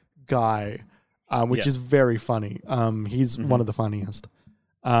York guy, which is very funny. He's one of the funniest.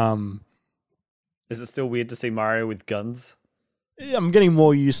 Is it still weird to see Mario with guns? I'm getting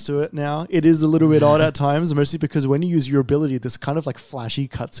more used to it now. It is a little bit odd at times, mostly because when you use your ability, this kind of like flashy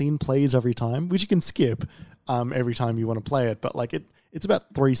cutscene plays every time, which you can skip every time you want to play it. But like it's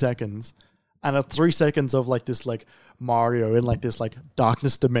about 3 seconds, and at 3 seconds of like this like Mario in like this like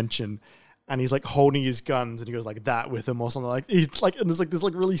darkness dimension, and he's like holding his guns and he goes like that with him or something like it's like, and there's like this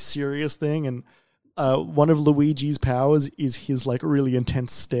like really serious thing, and one of Luigi's powers is his like really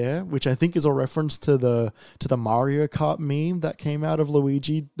intense stare, which I think is a reference to the Mario Kart meme that came out of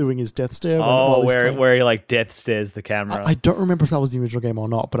Luigi doing his death stare. Where he like death stares the camera. I don't remember if that was the original game or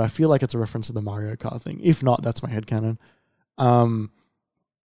not, but I feel like it's a reference to the Mario Kart thing. If not, that's my headcanon. And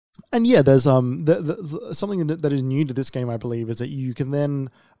yeah, there's something that is new to this game, I believe, is that you can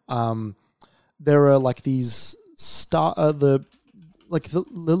then there are like these the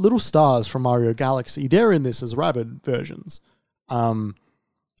little stars from Mario Galaxy. They're in this as Rabbid versions.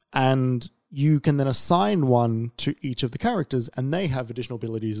 And you can then assign one to each of the characters, and they have additional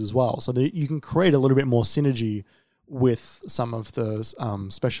abilities as well. So that you can create a little bit more synergy with some of the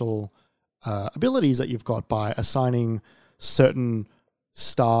special abilities that you've got by assigning certain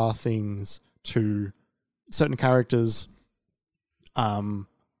star things to certain characters that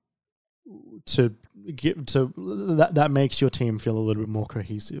makes your team feel a little bit more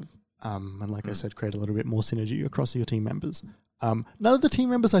cohesive, and like I said, create a little bit more synergy across your team members. None of the team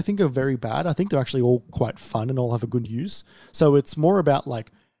members I think are very bad. I think they're actually all quite fun and all have a good use. So it's more about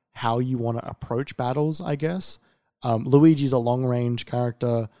like how you want to approach battles, I guess. Luigi's a long range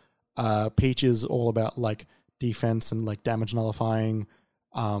character. Peach is all about like defense and like damage nullifying.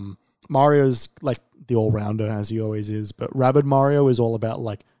 Mario's like the all rounder as he always is, but Rabbid Mario is all about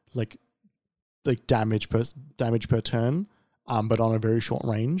like damage per turn, but on a very short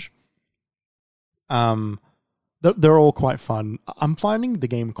range. They're all quite fun. I'm finding the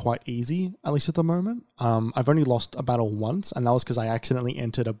game quite easy, at least at the moment. I've only lost a battle once, and that was because I accidentally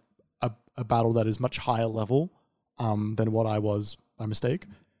entered a battle that is much higher level than what I was by mistake.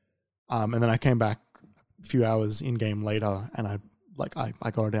 And then I came back a few hours in game later, and I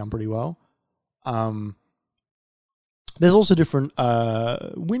got it down pretty well. There's also different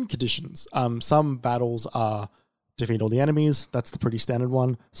win conditions. Some battles are defeat all the enemies. That's the pretty standard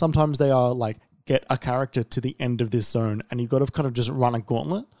one. Sometimes they are like get a character to the end of this zone, and you've got to kind of just run a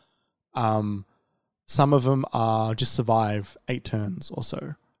gauntlet. Some of them are just survive 8 turns or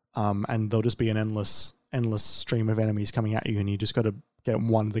so, and there'll just be an endless stream of enemies coming at you, and you just got to get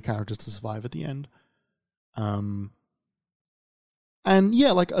one of the characters to survive at the end. And yeah,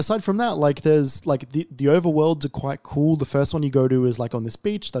 like aside from that, like there's like the overworlds are quite cool. The first one you go to is like on this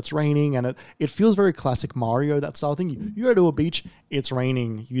beach that's raining, and it feels very classic Mario, that style thing. You go to a beach, it's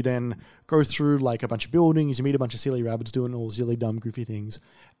raining. You then go through like a bunch of buildings, you meet a bunch of silly rabbits doing all silly, dumb, goofy things,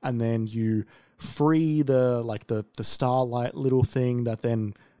 and then you free the starlight little thing that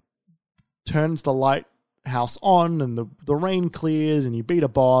then turns the lighthouse on, and the rain clears, and you beat a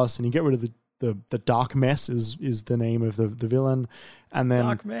boss, and you get rid of the Dark Mess is the name of the villain. And then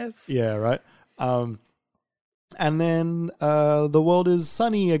Dark Mess. Yeah, right. And then the world is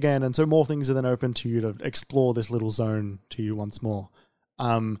sunny again, and so more things are then open to you to explore this little zone to you once more.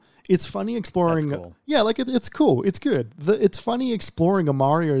 It's funny exploring. That's cool. Yeah, like it's cool. It's good. It's funny exploring a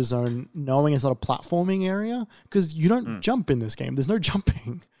Mario zone knowing it's not a platforming area, because you don't jump in this game. There's no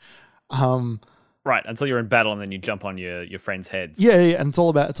jumping. Right, until you're in battle and then you jump on your friends' heads. Yeah, and it's all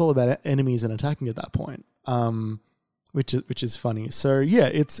about enemies and attacking at that point, which is funny. So yeah,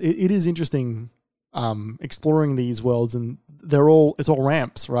 it is interesting exploring these worlds, and it's all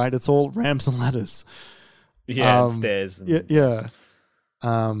ramps, right? It's all ramps and ladders. Yeah, and stairs. And... Yeah.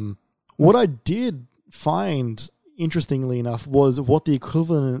 What I did find, interestingly enough, was what the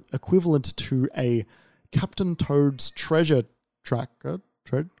equivalent to a Captain Toad's treasure tracker.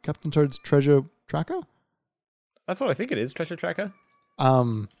 Captain Toad's treasure tracker? That's what I think it is, treasure tracker.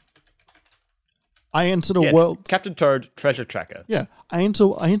 I entered a world... Captain Toad treasure tracker. Yeah, I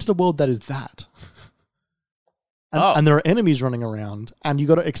entered a world that is that. And there are enemies running around, and you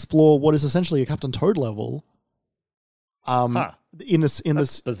got to explore what is essentially a Captain Toad level. In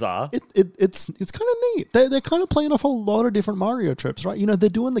this bizarre. It's kind of neat. They're kind of playing off a lot of different Mario trips, right? You know, they're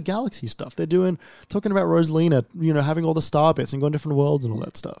doing the Galaxy stuff. They're talking about Rosalina, you know, having all the star bits and going different worlds and all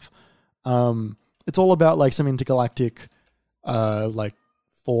that stuff. it's all about like some intergalactic like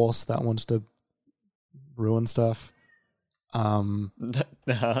force that wants to ruin stuff. Go I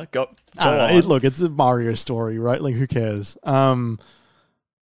don't know. on. Look, it's a Mario story, right? Like, who cares?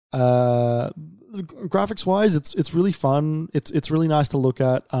 Graphics wise, it's really fun. It's really nice to look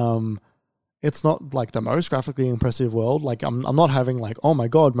at. It's not like the most graphically impressive world. Like, I'm not having like, oh my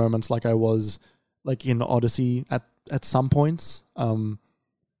god moments like I was like in Odyssey at some points.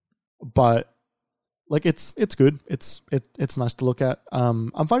 But like it's good. It's nice to look at.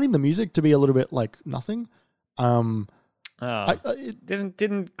 I'm finding the music to be a little bit like nothing. Didn't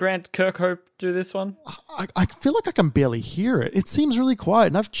Grant Kirkhope do this one? I feel like I can barely hear it. It seems really quiet,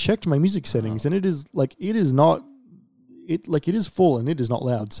 and I've checked my music settings, and it is full and it is not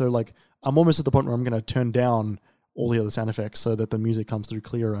loud. So like I'm almost at the point where I'm going to turn down all the other sound effects so that the music comes through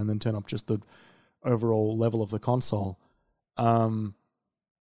clearer, and then turn up just the overall level of the console.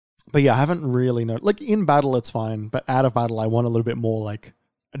 But yeah, I haven't really known. Like in battle, it's fine, but out of battle, I want a little bit more like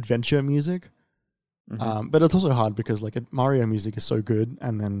adventure music. But it's also hard because like Mario music is so good,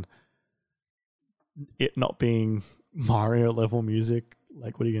 and then it not being Mario level music,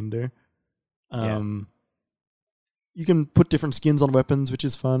 like what are you gonna do? You can put different skins on weapons, which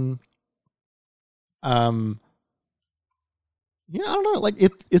is fun. Yeah, I don't know. Like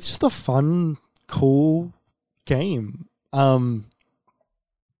it's just a fun, cool game. I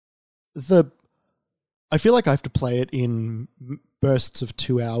feel like I have to play it in bursts of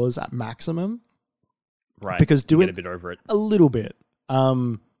 2 hours at maximum. Right. Because get a bit over it. A little bit.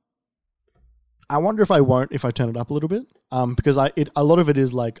 I wonder if I won't if I turn it up a little bit. Because a lot of it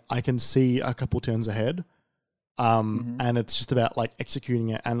is like I can see a couple turns ahead. And it's just about like executing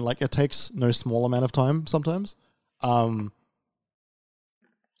it, and like it takes no small amount of time sometimes. But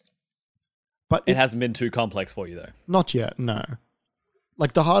it hasn't been too complex for you though. Not yet, no.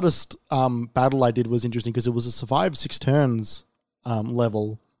 Like the hardest battle I did was interesting because it was a survive 6 turns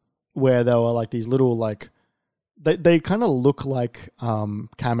level where there were like these little like they kind of look like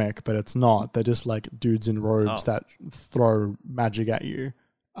Kamek, but it's not. They're just like dudes in robes that throw magic at you.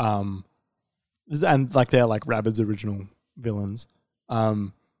 And like they're like Rabbids' original villains.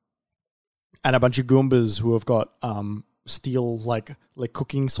 And a bunch of Goombas who have got steel like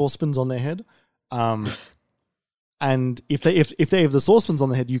cooking saucepans on their head. And if they have the saucepans on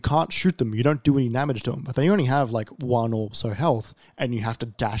their head, you can't shoot them. You don't do any damage to them. But they only have like 1 or so health, and you have to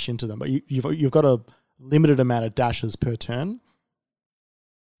dash into them. But you've got a limited amount of dashes per turn,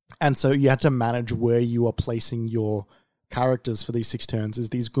 and so you had to manage where you are placing your characters for these 6 turns. As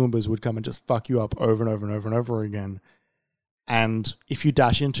these Goombas would come and just fuck you up over and over and over and over again. And if you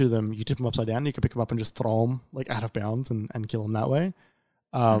dash into them, you tip them upside down. You can pick them up and just throw them like out of bounds and kill them that way.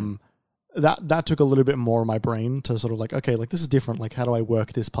 That took a little bit more of my brain to sort of like, okay, like this is different. Like, how do I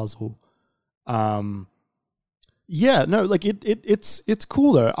work this puzzle? Yeah, no, like it's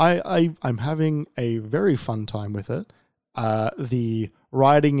cool though. I'm having a very fun time with it. The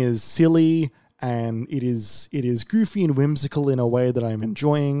writing is silly and it is goofy and whimsical in a way that I'm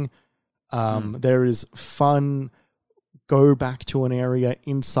enjoying. There is fun. Go back to an area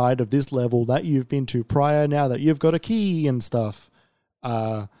inside of this level that you've been to prior now that you've got a key and stuff.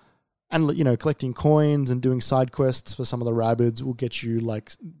 And, you know, collecting coins and doing side quests for some of the Rabbids will get you,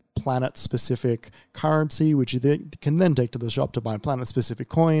 like, planet-specific currency, which you can then take to the shop to buy planet-specific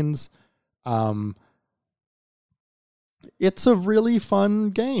coins. It's a really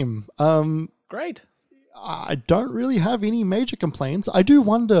fun game. Great. I don't really have any major complaints. I do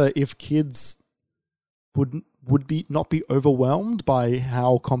wonder if kids would not be overwhelmed by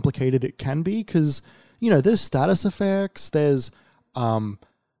how complicated it can be, because, you know, there's status effects, there's...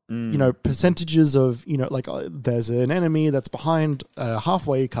 you know, percentages of, you know, like there's an enemy that's behind a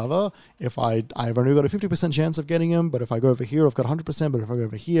halfway cover. If I've only got a 50% chance of getting him, but if I go over here, I've got 100%, but if I go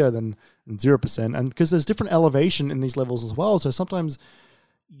over here, then 0%. And because there's different elevation in these levels as well. So sometimes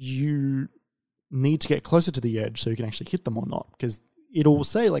you need to get closer to the edge so you can actually hit them or not, because it'll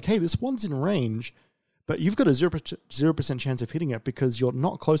say like, hey, this one's in range, but you've got a 0% chance of hitting it because you're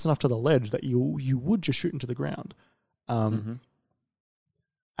not close enough to the ledge that you would just shoot into the ground.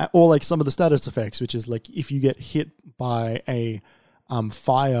 Or like some of the status effects, which is like if you get hit by a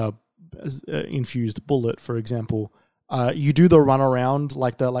fire infused bullet, for example, you do the run around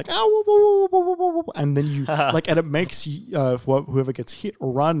like the like ow, whoa, whoa, whoa, whoa, and then you like, and it makes whoever gets hit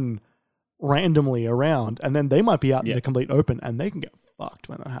run randomly around, and then they might be out in the complete open, and they can get fucked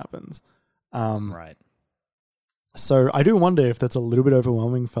when that happens. Right. So I do wonder if that's a little bit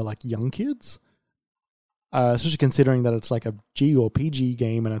overwhelming for like young kids. Especially considering that it's like a G or PG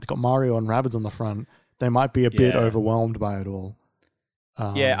game and it's got Mario and Rabbids on the front, they might be a bit overwhelmed by it all.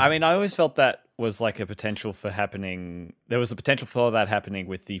 Yeah, I Um, mean, I always felt that was like a potential for happening. There was a potential for that happening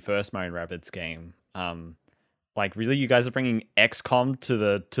with the first Mario Rabbids game. Like, really, you guys are bringing XCOM to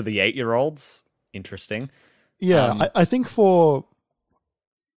the 8-year-olds? Interesting. yeah, Um, I think for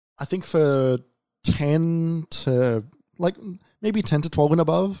 10 to like maybe 10 to 12 and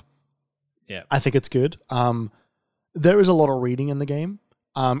above, yeah. I think it's good. There is a lot of reading in the game.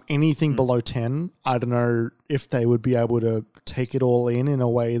 Anything Hmm. below 10, I don't know if they would be able to take it all in a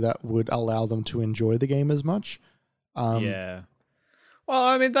way that would allow them to enjoy the game as much. Yeah. Well,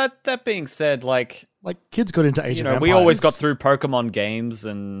 I mean, that being said, like, Like kids got into Age you of know, we always got Empires. through Pokemon games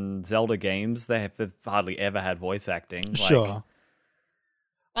and Zelda games. They've hardly ever had voice acting. Like, Sure.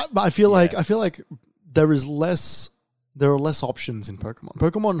 But yeah. I feel like there is less there are less options in Pokemon.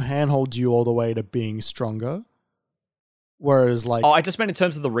 Pokemon handholds you all the way to being stronger. Whereas Oh, like I just meant in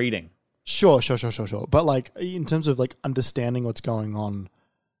terms of the reading. sure. But like in terms of like understanding what's going on,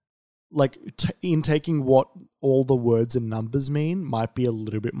 like in taking what all the words and numbers mean might be a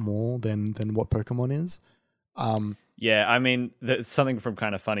little bit more than what Pokemon is. Yeah, I mean, something from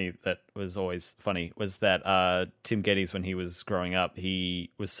Kind of Funny that was always funny was that Tim Geddes, when he was growing up,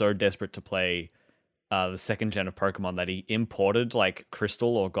 he was so desperate to play the second gen of Pokemon that he imported like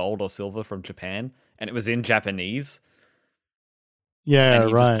Crystal or Gold or Silver from Japan, and it was in Japanese, Yeah, and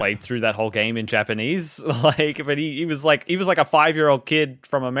he just right. played through that whole game in Japanese. Like, but he was like a 5-year-old kid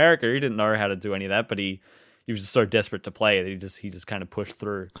from America. He didn't know how to do any of that, but he was just so desperate to play that he just kind of pushed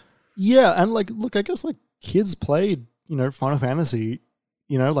through. Yeah, and like look, I guess like kids played, Final Fantasy,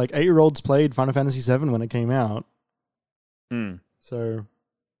 like 8-year-olds played Final Fantasy 7 when it came out. Hmm. So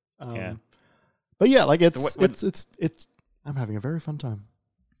Yeah. but yeah, like So it's I'm having a very fun time.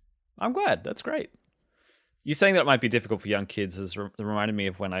 I'm glad. That's great. You saying that it might be difficult for young kids has reminded me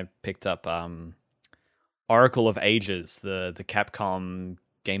of when I picked up Oracle of Ages, the Capcom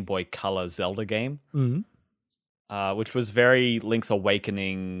Game Boy Color Zelda game, Mm. which was very Link's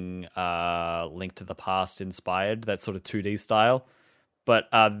Awakening, Link to the Past inspired, that sort of 2D style. But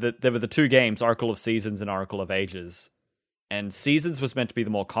there were the two games, Oracle of Seasons and Oracle of Ages. And Seasons was meant to be the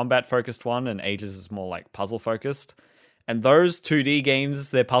more combat focused one, and Ages is more like puzzle focused. And those 2D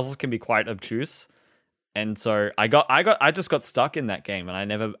games, their puzzles can be quite obtuse. And so I just got stuck in that game, and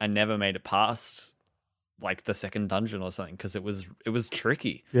I never made it past like the second dungeon or something because it was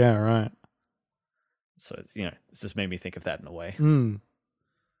tricky. Yeah, right. So it's just made me think of that in a way. Mm.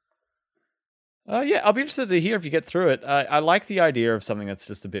 Yeah, I'll be interested to hear if you get through it. I like the idea of something that's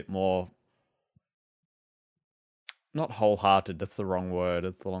just a bit more not wholehearted. That's the wrong word.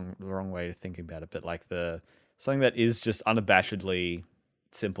 It's the wrong way to think about it. But like something that is just unabashedly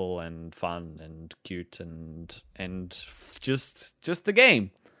simple and fun and cute and just the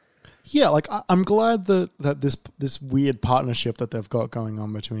game. Yeah, like I'm glad that this weird partnership that they've got going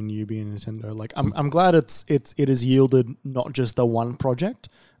on between Yubi and Nintendo. Like I'm glad it has yielded not just the one project.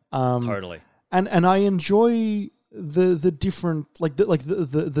 Totally. And I enjoy the different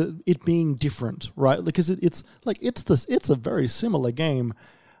the it being different, right? Because it's a very similar game,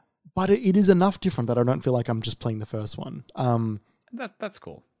 but it is enough different that I don't feel like I'm just playing the first one. That's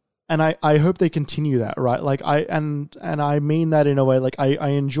cool. And I hope they continue that, right? Like and I mean that in a way, like I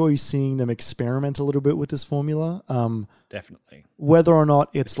enjoy seeing them experiment a little bit with this formula. Definitely. Whether or not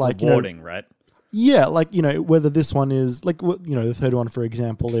it's like rewarding, right? yeah, like whether this one is like the third one, for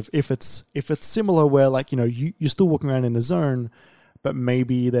example, if it's similar, where like you're still walking around in a zone, but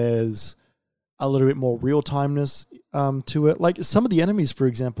maybe there's a little bit more real timeness to it. Like some of the enemies, for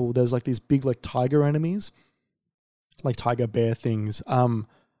example, there's like these big like tiger enemies, like tiger bear things.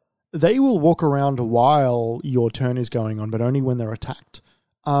 They will walk around while your turn is going on, but only when they're attacked.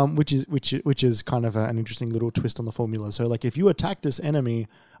 Which is kind of an interesting little twist on the formula. So like if you attack this enemy,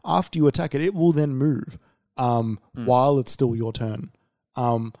 after you attack it, it will then move while it's still your turn.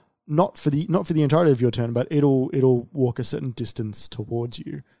 Not for the entirety of your turn, but it'll walk a certain distance towards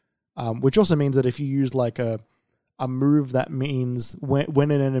you. Which also means that if you use like a move that means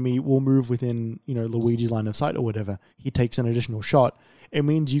when an enemy will move within Luigi's line of sight or whatever, he takes an additional shot. It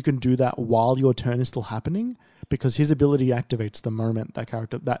means you can do that while your turn is still happening, because his ability activates the moment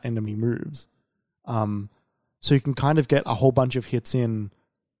that enemy moves. So you can kind of get a whole bunch of hits in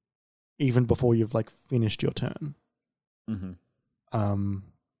even before you've like finished your turn. Mm-hmm.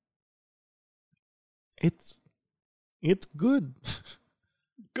 It's good.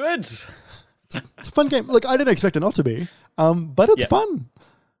 Good. It's a fun game. Like I didn't expect it not to be, but it's fun.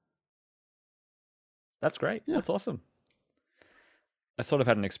 That's great. Yeah. That's awesome. I sort of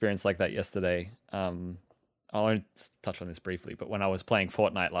had an experience like that yesterday. I'll only touch on this briefly, but when I was playing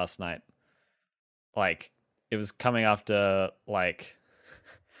Fortnite last night, like it was coming after like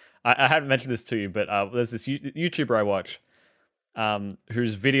I hadn't mentioned this to you, but there's this YouTuber I watch,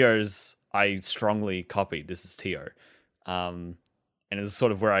 whose videos I strongly copied. This is Tio. And it's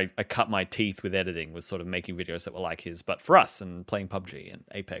sort of where I cut my teeth with editing, was sort of making videos that were like his, but for us, and playing PUBG and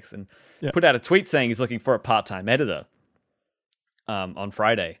Apex. And put out a tweet saying he's looking for a part-time editor on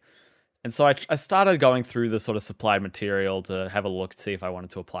Friday. And so I started going through the sort of supplied material to have a look, see if I wanted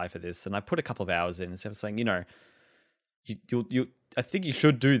to apply for this. And I put a couple of hours in, and I was saying, you know, I think you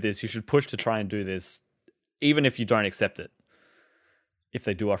should do this. You should push to try and do this, even if you don't accept it. If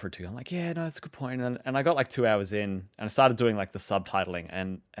they do offer it to you, I'm like, yeah, no, that's a good point. And I got like 2 hours in, and I started doing like the subtitling,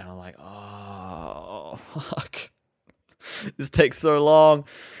 and I'm like, oh, fuck. This takes so long.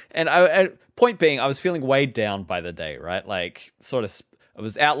 And point being, I was feeling weighed down by the day, right? Like, sort of, it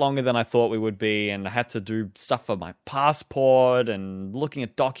was out longer than I thought we would be, and I had to do stuff for my passport, and looking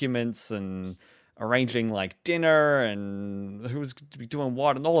at documents, and arranging like dinner, and who was to be doing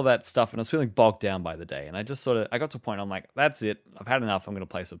what, and all of that stuff. And I was feeling bogged down by the day. And I just I got to a point, I'm like, that's it. I've had enough. I'm going to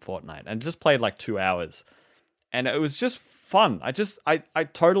play some Fortnite. And just played like 2 hours. And it was just fun. I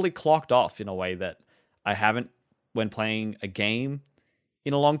totally clocked off in a way that I haven't when playing a game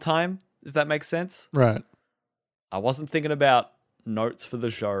in a long time, if that makes sense. Right. I wasn't thinking about notes for the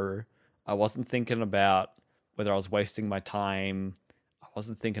show. I wasn't thinking about whether I was wasting my time. I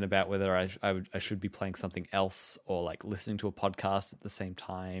wasn't thinking about whether I should be playing something else or like listening to a podcast at the same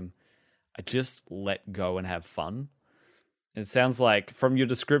time. I just let go and have fun. It sounds like, from your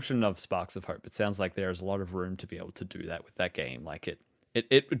description of Sparks of Hope, it sounds like there's a lot of room to be able to do that with that game. Like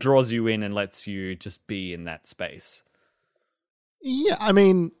it draws you in and lets you just be in that space. Yeah, I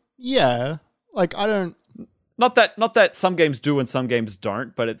mean, yeah. Like, I don't... Not that some games do and some games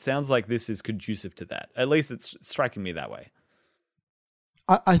don't, but it sounds like this is conducive to that. At least it's striking me that way.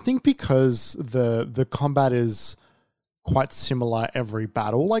 I think because the combat is quite similar every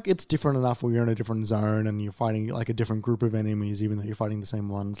battle. Like, it's different enough where you're in a different zone and you're fighting like a different group of enemies, even though you're fighting the same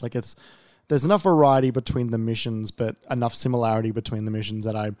ones. Like, there's enough variety between the missions, but enough similarity between the missions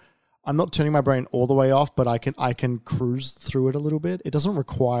that I'm not turning my brain all the way off, but I can cruise through it a little bit. It doesn't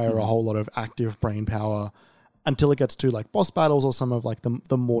require a whole lot of active brain power until it gets to like boss battles or some of like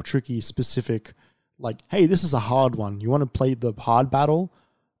the more tricky specific, like, hey, this is a hard one. You want to play the hard battle?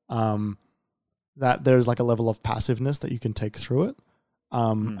 That there's like a level of passiveness that you can take through it.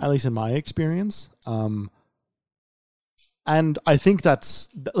 At least in my experience. And I think that's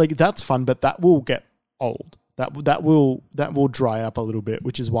fun, but that will get old. That will dry up a little bit,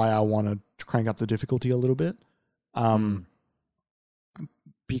 which is why I want to crank up the difficulty a little bit.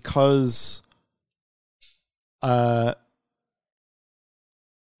 Because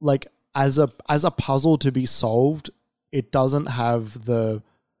like as a puzzle to be solved, it doesn't have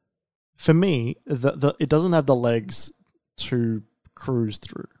for me, it doesn't have the legs to cruise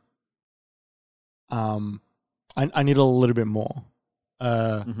through. I need a little bit more.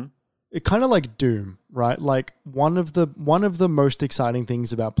 It kind of like Doom, right? Like one of the most exciting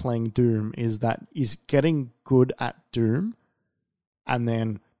things about playing Doom is getting good at Doom and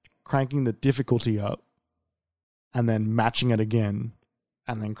then cranking the difficulty up and then matching it again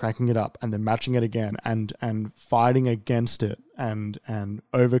and then cranking it up and then matching it again and fighting against it and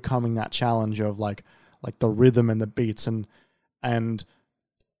overcoming that challenge of like the rhythm and the beats and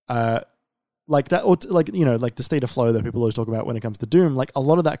like that, or like, you know, like the state of flow that people always talk about when it comes to Doom. Like a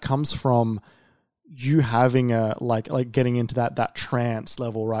lot of that comes from you having a like getting into that trance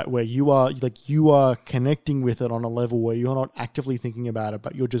level, right? Where you are connecting with it on a level where you're not actively thinking about it,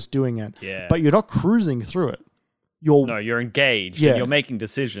 but you're just doing it. Yeah. But you're not cruising through it. You're engaged. And you're making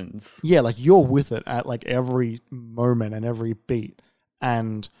decisions. Yeah, like you're with it at like every moment and every beat.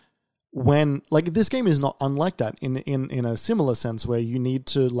 And when like this game is not unlike that in a similar sense where you need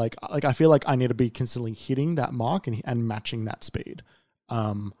to like I feel like I need to be constantly hitting that mark and matching that speed.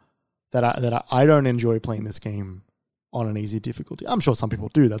 That I don't enjoy playing this game on an easy difficulty. I'm sure some people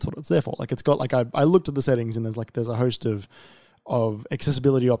do. That's what it's there for. Like it's got like I looked at the settings and there's a host of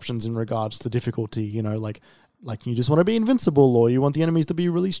accessibility options in regards to difficulty. You know, like you just want to be invincible, or you want the enemies to be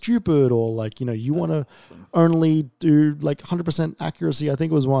really stupid, or like, you know, you want to only do like 100% accuracy, I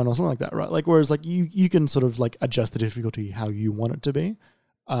think it was one, or something like that, right? Like, whereas like you can sort of like adjust the difficulty how you want it to be.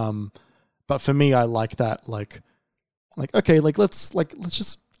 But for me, I like that, like, okay, like let's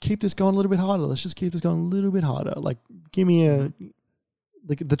just keep this going a little bit harder. Let's just keep this going a little bit harder. Like, give me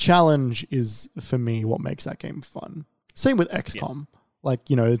like the challenge is for me what makes that game fun. Same with XCOM. Yeah. Like,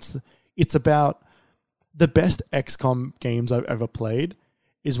 you know, it's about the best XCOM games I've ever played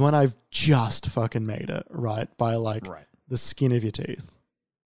is when I've just fucking made it, right? By like the skin of your teeth.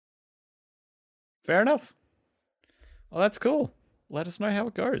 Fair enough. Well, that's cool. let us know how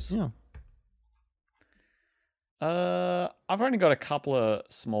it goes. Yeah. I've only got a couple of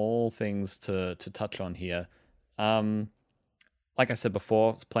small things to touch on here. Like I said before,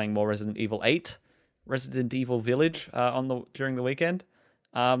 I was playing more Resident Evil 8, Resident Evil Village during the weekend.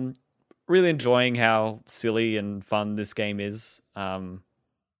 Really enjoying how silly and fun this game is.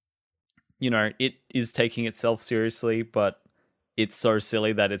 It is taking itself seriously, but it's so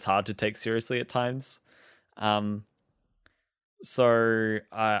silly that it's hard to take seriously at times. So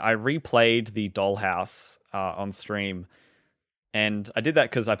I replayed the Dollhouse on stream, and I did that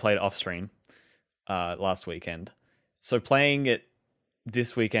because I played off stream last weekend. So playing it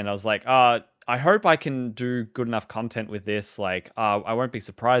this weekend, I was like, I hope I can do good enough content with this. Like, I won't be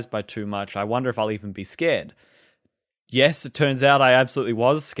surprised by too much. I wonder if I'll even be scared. Yes, it turns out I absolutely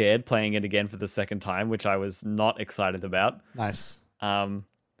was scared playing it again for the second time, which I was not excited about. Nice. And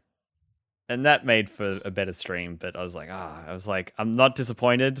that made for a better stream, but I was like, I'm not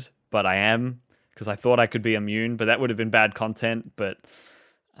disappointed, but I am, because I thought I could be immune, but that would have been bad content. But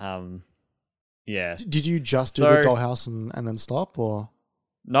yeah. Did you just do the Dollhouse and then stop, or?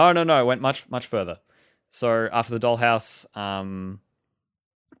 No. I went much, much further. So after the Dollhouse,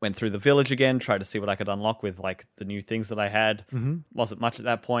 went through the village again, tried to see what I could unlock with like the new things that I had. Mm-hmm. Wasn't much at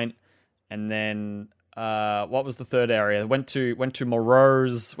that point. And then what was the third area? Went to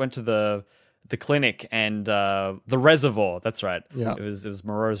Moreau's, went to the clinic and the reservoir. That's right. Yeah. It was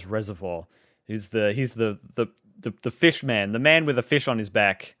Moreau's reservoir. He's the fish man, the man with a fish on his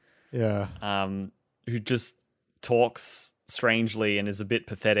back. Yeah. Who just talks strangely and is a bit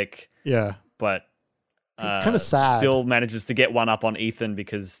pathetic. Yeah. But kind of sad. Still manages to get one up on Ethan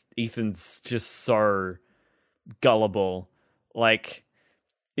because Ethan's just so gullible. Like,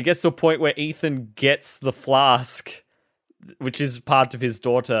 it gets to a point where Ethan gets the flask, which is part of his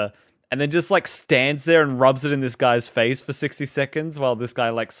daughter, and then just like stands there and rubs it in this guy's face for 60 seconds while this guy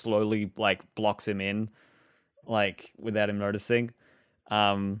like slowly like blocks him in, like without him noticing.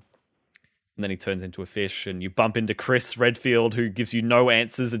 And then he turns into a fish, and you bump into Chris Redfield, who gives you no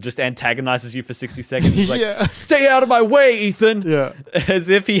answers and just antagonizes you for 60 seconds. He's like, Yeah. Stay out of my way, Ethan! Yeah. As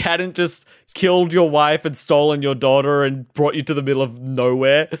if he hadn't just killed your wife and stolen your daughter and brought you to the middle of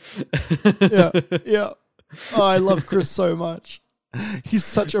nowhere. Yeah. Oh, I love Chris so much. He's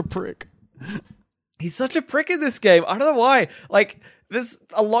such a prick. He's such a prick in this game. I don't know why. Like,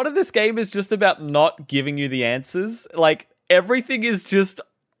 a lot of this game is just about not giving you the answers. Like, everything is just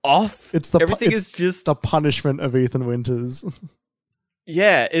off. Everything is just the punishment of Ethan Winters.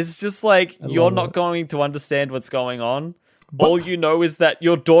 Yeah, it's just like you're not going to understand what's going on. All you know is that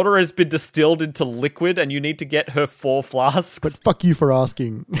your daughter has been distilled into liquid and you need to get her 4 flasks. But fuck you for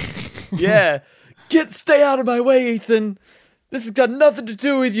asking. Yeah. Stay out of my way, Ethan. This has got nothing to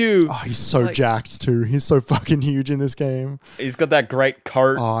do with you. Oh, he's so jacked too. He's so fucking huge in this game. He's got that great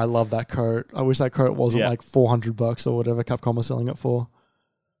coat. Oh, I love that coat. I wish that coat wasn't like $400 or whatever Capcom was selling it for.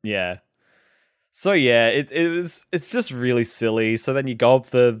 Yeah. So yeah, it's just really silly. So then you go up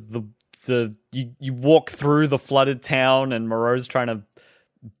you walk through the flooded town, and Moreau's trying to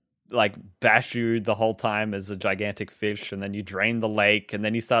like bash you the whole time as a gigantic fish, and then you drain the lake, and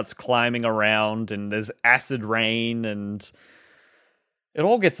then he starts climbing around, and there's acid rain, and it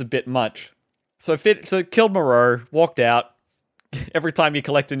all gets a bit much. So killed Moreau, walked out. Every time you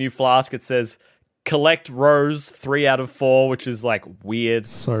collect a new flask, it says collect Rose 3 out of 4, which is like weird.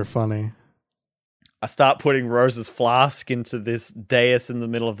 So funny. I start putting Rose's flask into this dais in the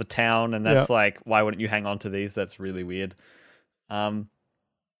middle of the town, and that's like, why wouldn't you hang on to these? That's really weird. And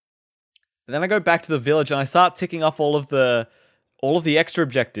then I go back to the village and I start ticking off all of the extra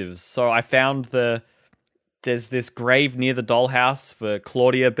objectives. So I found there's this grave near the dollhouse for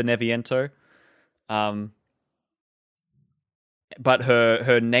Claudia Beneviento. But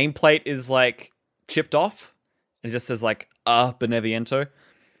her nameplate is like chipped off. It just says like Beneviento.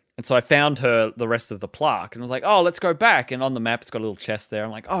 And so I found the rest of the plaque, and I was like, oh, let's go back. And on the map, it's got a little chest there. I'm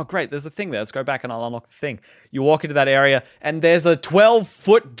like, oh, great, there's a thing there. Let's go back and I'll unlock the thing. You walk into that area, and there's a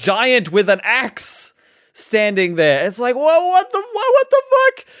 12-foot giant with an axe standing there. It's like, whoa, what the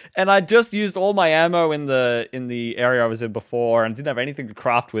fuck? And I just used all my ammo in the area I was in before, and didn't have anything to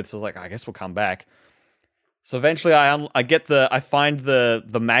craft with. So I was like, I guess we'll come back. So eventually, I find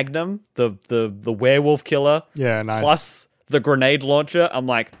the Magnum, the werewolf killer. Yeah, nice. Plus the grenade launcher. I'm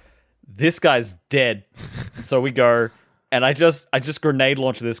like, this guy's dead. So we go, and I just grenade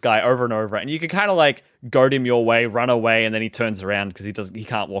launch this guy over and over, and you can kind of like goad him your way, run away, and then he turns around because he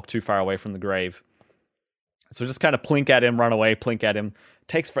can't walk too far away from the grave. So just kind of plink at him, run away, plink at him.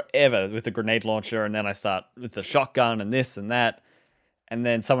 Takes forever with the grenade launcher, and then I start with the shotgun and this and that. And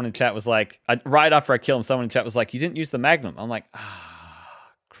then someone in chat was like, right after I kill him, someone in chat was like, you didn't use the Magnum. I'm like,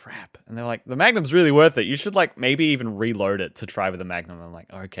 crap. And they're like, the Magnum's really worth it. You should like maybe even reload it to try with the Magnum. I'm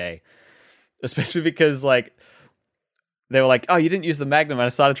like, okay. Especially because like, they were like, oh, you didn't use the Magnum. And I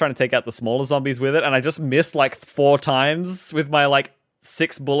started trying to take out the smaller zombies with it. And I just missed like 4 times with my like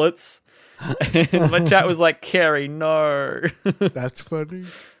 6 bullets. And my chat was like, Kerry, no. That's funny.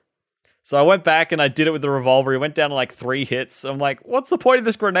 So I went back and I did it with the revolver. It went down to like 3 hits. I'm like, what's the point of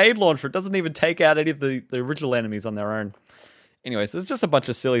this grenade launcher? It doesn't even take out any of the original enemies on their own. Anyways, it's just a bunch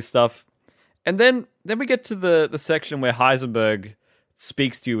of silly stuff. And then we get to the section where Heisenberg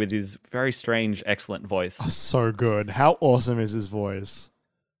speaks to you with his very strange, excellent voice. Oh, so good. How awesome is his voice?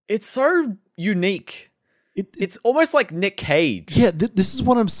 It's so unique. It's almost like Nick Cage. Yeah, this is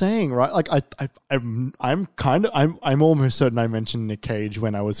what I'm saying, right? Like I'm almost certain I mentioned Nick Cage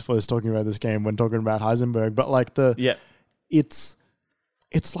when I was first talking about this game when talking about Heisenberg, but like it's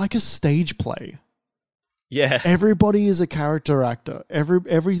like a stage play. Yeah, everybody is a character actor.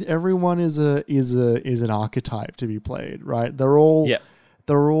 Everyone is an archetype to be played, right? They're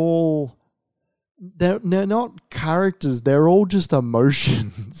not characters. They're all just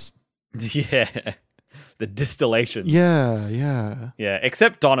emotions. Yeah. The distillations. Yeah. Yeah,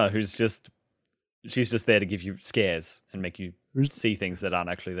 except Donna, she's just there to give you scares and make you see things that aren't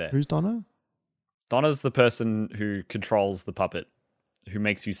actually there. Who's Donna? Donna's the person who controls the puppet, who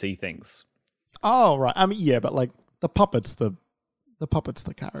makes you see things. Oh, right. I mean, yeah, but like the puppet's the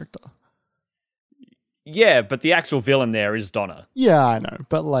character. Yeah, but the actual villain there is Donna. Yeah, I know,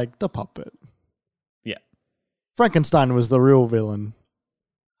 but like the puppet. Yeah. Frankenstein was the real villain.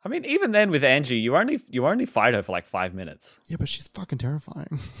 I mean, even then with Angie, you only fight her for like 5 minutes. Yeah, but she's fucking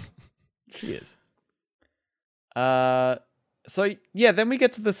terrifying. She is. So yeah, then we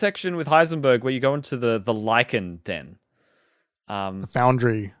get to the section with Heisenberg where you go into the Lycan den. The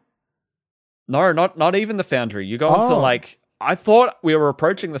Foundry. No, not even the Foundry. You go into like, I thought we were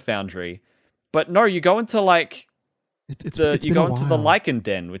approaching the Foundry, but no, you go into like you go into the Lycan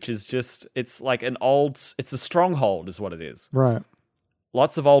den, which is just it's like it's a stronghold, is what it is. Right.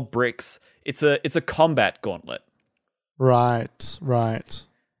 Lots of old bricks. It's a combat gauntlet. Right.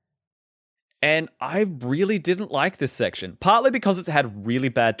 And I really didn't like this section. Partly because it had really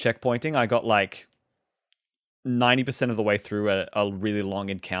bad checkpointing. I got like 90% of the way through a really long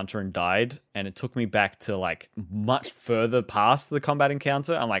encounter and died. And it took me back to like much further past the combat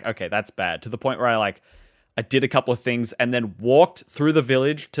encounter. I'm like, okay, that's bad. To the point where I did a couple of things and then walked through the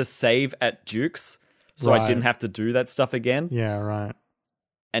village to save at Duke's. So I didn't have to do that stuff again. Yeah, right.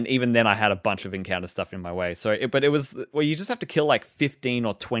 And even then I had a bunch of encounter stuff in my way. So it was, well, you just have to kill like 15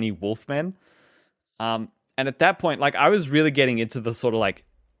 or 20 wolfmen. And at that point, like I was really getting into the sort of like,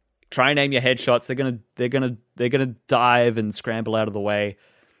 try and aim your headshots. They're gonna dive and scramble out of the way.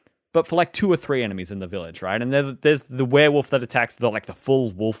 But for like 2 or 3 enemies in the village, right? And there's the werewolf that attacks, the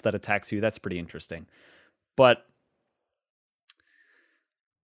full wolf that attacks you. That's pretty interesting. But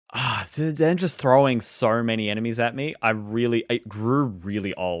then just throwing so many enemies at me, it grew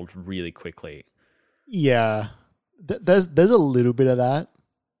really old really quickly. Yeah, there's a little bit of that.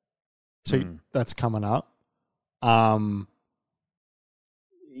 That's coming up.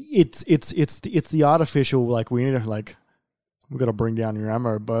 It's the artificial, like we need to like we got to bring down your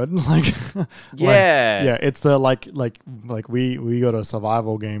ammo, bud. Like yeah, it's the like we got a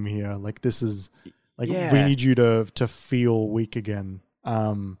survival game here. Like this is like we need you to feel weak again.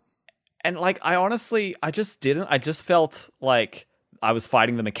 And like I just felt like I was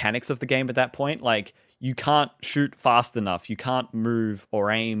fighting the mechanics of the game at that point. Like you can't shoot fast enough, you can't move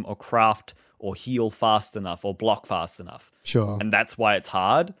or aim or craft or heal fast enough or block fast enough. Sure. And that's why it's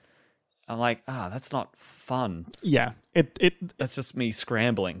hard. I'm like, that's not fun. Yeah. That's just me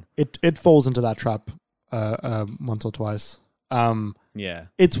scrambling. It falls into that trap once or twice. Yeah.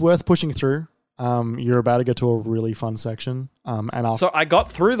 It's worth pushing through. You're about to get to a really fun section. So I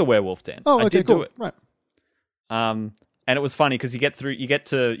got through the werewolf den. Oh, okay, I did cool. do it. Right. And it was funny because you get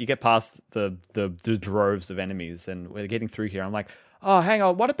past the droves of enemies, and we're getting through here. I'm like, oh, hang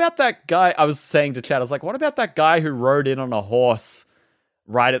on. What about that guy? I was saying to Chad, I was like, what about that guy who rode in on a horse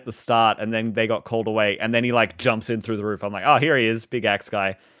right at the start, and then they got called away, and then he like jumps in through the roof. I'm like, oh, here he is, big axe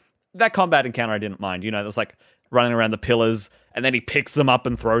guy. That combat encounter I didn't mind. You know, there's like running around the pillars, and then he picks them up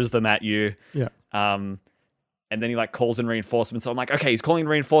and throws them at you. Yeah. And then he like calls in reinforcements. So I'm like, okay, he's calling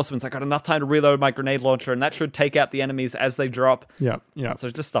reinforcements. I got enough time to reload my grenade launcher, and that should take out the enemies as they drop. Yeah, yeah. So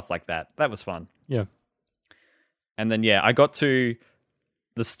just stuff like that. That was fun. Yeah. And then I got to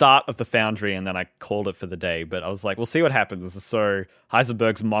the start of the Foundry, and then I called it for the day. But I was like, we'll see what happens. So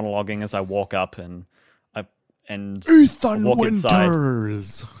Heisenberg's monologuing as I walk up, and and Ethan walk inside.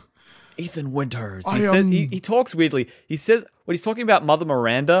 Winters. Ethan Winters. I He said am- he talks weirdly. He says when he's talking about Mother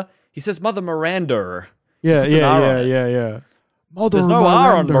Miranda, he says Mother Miranda. Yeah, Puts an R on it. yeah. Mother There's no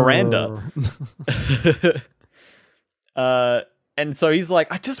R on Miranda. And so he's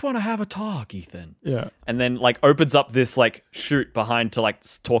like, I just want to have a talk, Ethan. Yeah. And then like opens up this like chute behind to like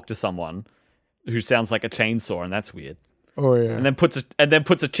talk to someone who sounds like a chainsaw, and that's weird. Oh yeah. And then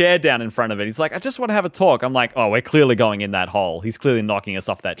puts a chair down in front of it. He's like, I just want to have a talk. I'm like, oh, we're clearly going in that hole. He's clearly knocking us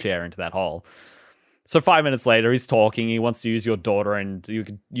off that chair into that hole. So 5 minutes later, he's talking. He wants to use your daughter, and you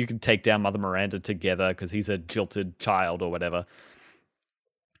can take down Mother Miranda together because he's a jilted child or whatever.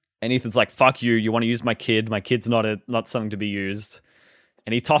 And Ethan's like, fuck you. You want to use my kid? My kid's not something to be used.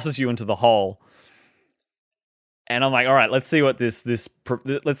 And he tosses you into the hole. And I'm like, all right, let's see what this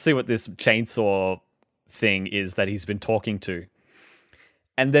chainsaw thing is that he's been talking to.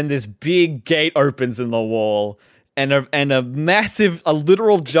 And then this big gate opens in the wall, and a massive, a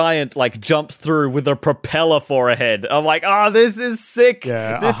literal giant like jumps through with a propeller for a head. I'm like, oh, this is sick.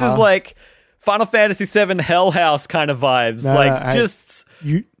 Yeah, this is like Final Fantasy VII Hell House kind of vibes. Just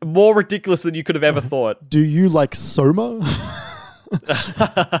more ridiculous than you could have ever thought. Do you like Soma?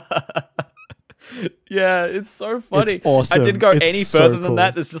 Yeah, it's so funny. It's awesome. I didn't go It's any so further than cool.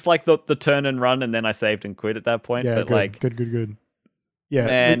 that. It's just like the turn and run, and then I saved and quit at that point. Yeah, but good, like, good. Yeah,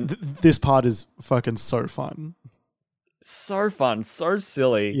 And- this part is fucking so fun. so fun, so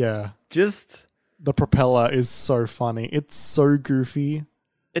silly. Yeah, Just the propeller is so funny. It's so goofy.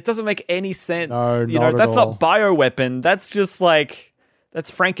 it doesn't make any sense. No, you not know, at that's all. not bioweapon. That's just like that's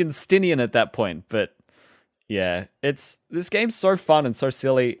Frankensteinian at that point. But yeah, this game's so fun and so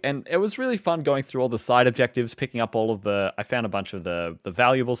silly, and it was really fun going through all the side objectives, picking up all of I found a bunch of the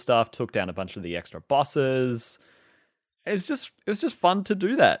valuable stuff, took down a bunch of the extra bosses. It was just fun to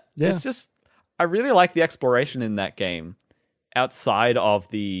do that. Yeah. I really like the exploration in that game outside of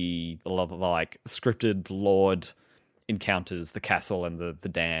the like scripted Lord encounters, the castle and the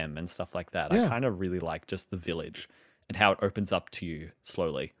dam and stuff like that. Yeah. I kind of really like just the village and how it opens up to you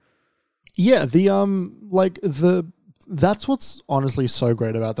slowly. Yeah, that's what's honestly so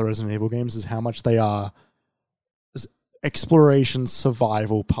great about the Resident Evil games is how much they are exploration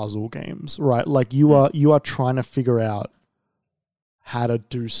survival puzzle games, right? Like you are trying to figure out how to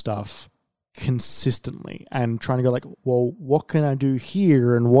do stuff consistently and trying to go like, well, what can I do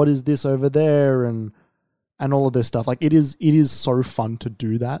here and what is this over there and all of this stuff. Like it is so fun to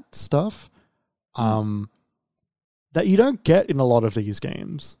do that stuff. That you don't get in a lot of these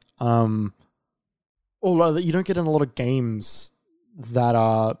games. Or that you don't get in a lot of games that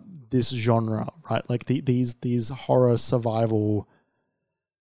are this genre, right? Like these horror survival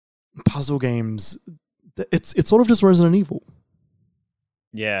puzzle games. It's sort of just Resident Evil.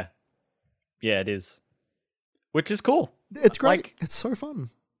 Yeah. Yeah, it is. Which is cool. It's great. Like, it's so fun.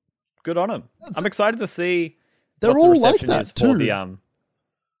 good on them. I'm excited to see They're what all the like reception that is for too. the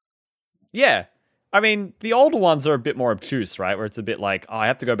Yeah. I mean, the older ones are a bit more obtuse, right? Where it's a bit like, oh, I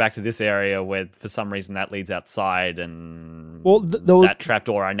have to go back to this area where for some reason that leads outside, and Well, that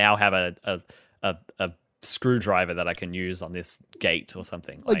trapdoor, I now have a screwdriver that I can use on this gate or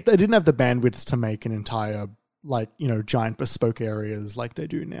something. like they didn't have the bandwidth to make an entire giant bespoke areas like they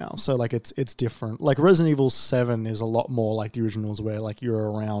do now. So like it's different. Like Resident Evil 7 is a lot more like the originals where like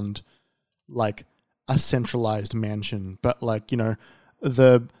you're around like a centralized mansion, but like,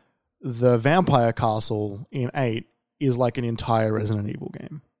 the vampire castle in 8 is like an entire Resident Evil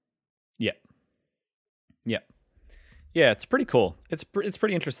game. Yeah. Yeah. Yeah, it's pretty cool. It's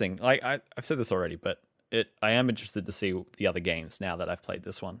pretty interesting. Like I've said this already, but I am interested to see the other games now that I've played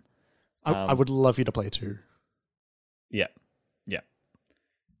this one. I would love you to play 2. Yeah. Yeah.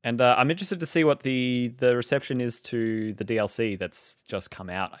 And I'm interested to see what the reception is to the DLC that's just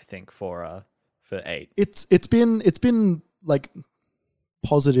come out, I think, for 8. It's been like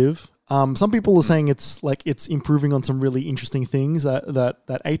positive. Some people are saying it's improving on some really interesting things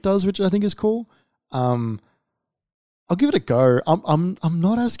that 8 does, which I think is cool. I'll give it a go. I'm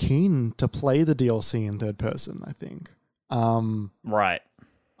not as keen to play the DLC in third person, I think. Right.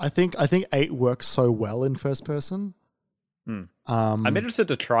 I think 8 works so well in first person. I'm interested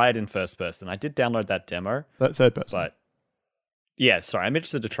to try it in first person. I did download that demo. Third person. But yeah, sorry, I'm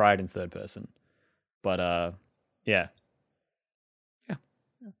interested to try it in third person. But yeah.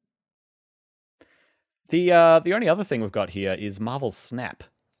 The only other thing we've got here is Marvel Snap.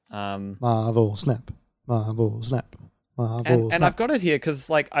 Marvel Snap. Marvel Snap. Marvel And I've got it here because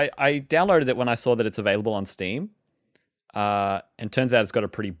like I downloaded it when I saw that it's available on Steam. And turns out it's got a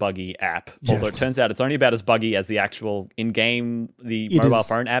pretty buggy app. Yeah. Although it turns out it's only about as buggy as the actual in-game It mobile is-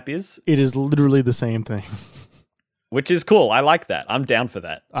 phone app is. It is literally the same thing. which is cool. I like that. I'm down for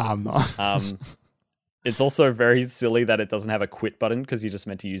that. I'm not. It's also very silly that it doesn't have a quit button because you're just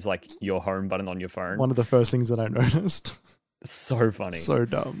meant to use like your home button on your phone. One of the first things that I noticed. So funny. So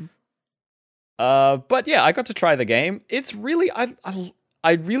dumb. But yeah, I got to try the game. It's really, I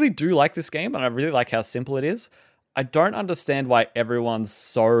really do like this game, and I really like how simple it is. I don't understand why everyone's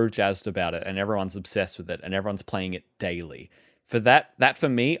so jazzed about it and everyone's obsessed with it and everyone's playing it daily. For that for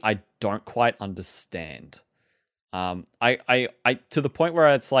me, I don't quite understand. I to the point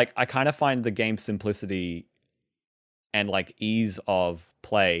where it's like I kind of find the game simplicity and like ease of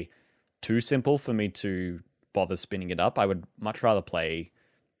play too simple for me to bother spinning it up. I would much rather play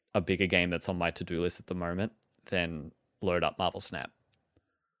a bigger game that's on my to-do list at the moment than load up Marvel Snap.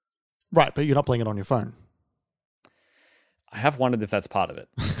 Right, but you're not playing it on your phone. I have wondered if that's part of it.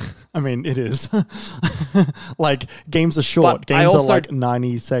 I mean, it is. Like, games are short. But games are like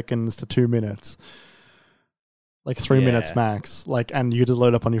 90 seconds to 2 minutes. Like 3 minutes Yeah. max. Like, and you just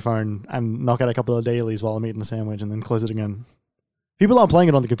load up on your phone and knock out a couple of dailies while I'm eating a sandwich and then close it again. People aren't playing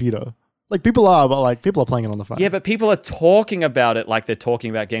it on the computer. Like, people are, but like, people are playing it on the phone. Yeah, but people are talking about it like they're talking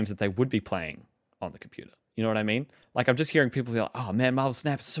about games that they would be playing on the computer. You know what I mean? Like, I'm just hearing people be like, "Oh man, Marvel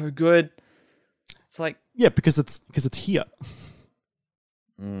Snap is so good." It's like, Yeah, because it's here.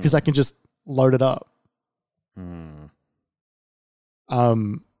 Because I can just load it up.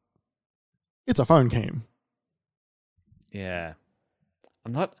 It's a phone game. yeah,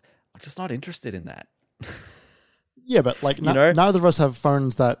 I'm just not interested in that. Yeah, but like know? neither of us have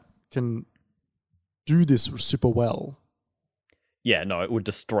phones that can do this super well. Yeah, no, it would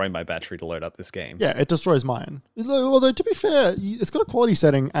destroy my battery to load up this game. Yeah, it destroys mine. Although, to be fair, it's got a quality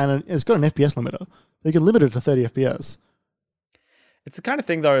setting and it's got an FPS limiter. You can limit it to 30 FPS. It's the kind of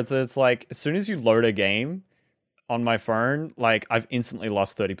thing, though, it's like, as soon as you load a game on my phone, like, I've instantly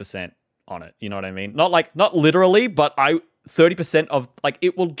lost 30% on it. You know what I mean? Not literally, but 30% of, like,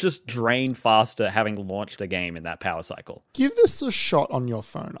 it will just drain faster having launched a game in that power cycle. Give this a shot on your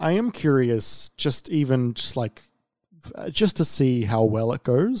phone. I am curious, just to see how well it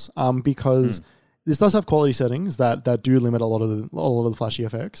goes, because this does have quality settings that do limit a lot of the flashy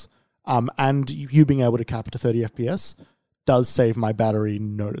effects, and you being able to cap it to 30 FPS does save my battery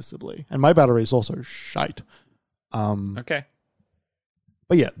noticeably, and my battery is also shite. Okay.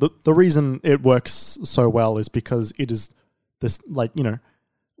 But yeah, the reason it works so well is because it is this, like, you know,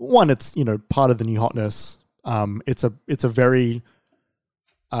 one, it's, you know, part of the new hotness. It's a very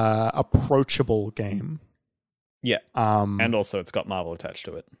approachable game. Yeah. And also it's got Marvel attached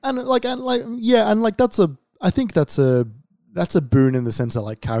to it. I think that's a boon in the sense of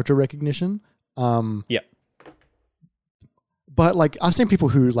like character recognition. Yeah. But like, I've seen people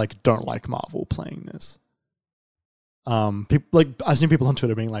who like don't like Marvel playing this. I've seen people on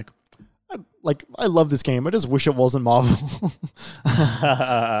Twitter being like, I love this game. I just wish it wasn't Marvel.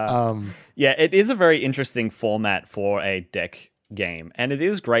 Yeah, it is a very interesting format for a deck game, and it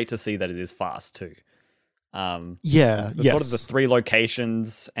is great to see that it is fast too. Sort of the 3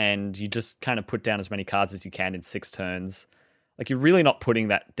 locations, and you just kind of put down as many cards as you can in 6 turns. Like, you're really not putting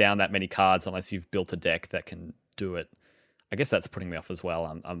that many cards unless you've built a deck that can do it. I guess that's putting me off as well.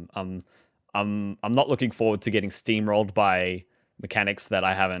 I'm not looking forward to getting steamrolled by mechanics that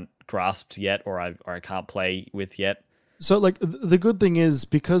I haven't grasped yet, or I can't play with yet. So like, the good thing is,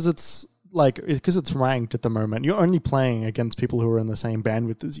 because it's ranked at the moment, you're only playing against people who are in the same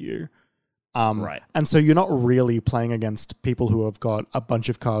bandwidth as you. Right. And so you're not really playing against people who have got a bunch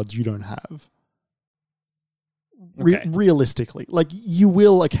of cards you don't have. Okay. Realistically. Like, you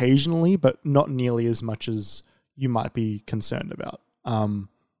will occasionally, but not nearly as much as you might be concerned about.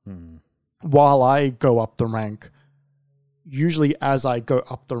 While I go up the rank, usually as I go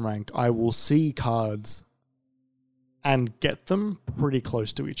up the rank, I will see cards and get them pretty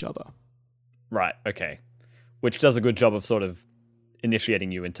close to each other. Right, okay. Which does a good job of sort of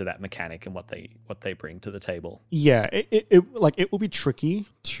initiating you into that mechanic and what they bring to the table. Yeah, it will be tricky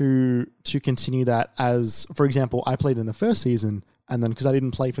to continue that, as, for example, I played in the first season, and then because I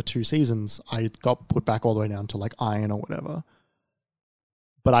didn't play for 2 seasons, I got put back all the way down to like iron or whatever.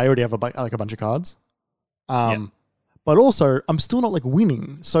 But I already have a bunch of cards. But also, I'm still not like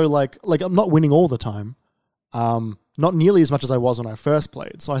winning. So like I'm not winning all the time. Not nearly as much as I was when I first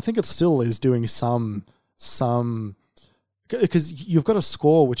played. So I think it still is doing some, because you've got a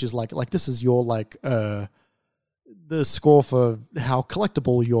score which is like this is your like the score for how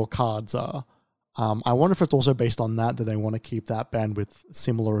collectible your cards are. I wonder if it's also based on that they want to keep that bandwidth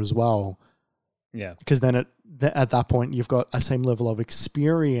similar as well. Yeah, because then at that point you've got a same level of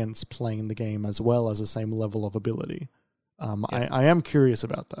experience playing the game as well as the same level of ability. I am curious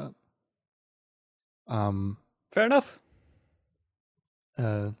about that. Fair enough.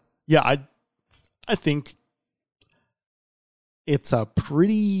 Yeah, I think it's a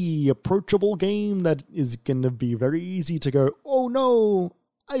pretty approachable game that is going to be very easy to go, oh no,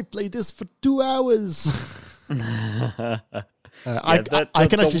 I played this for 2 hours. I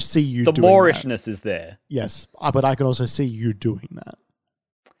can actually see you doing that. The moorishness is there. Yes, but I can also see you doing that.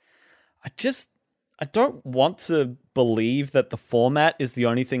 I don't want to believe that the format is the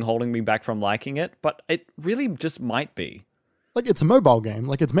only thing holding me back from liking it, but it really just might be. Like, it's a mobile game.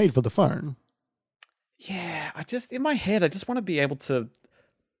 Like, it's made for the phone. Yeah, in my head, I just want to be able to...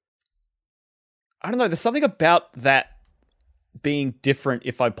 I don't know, there's something about that being different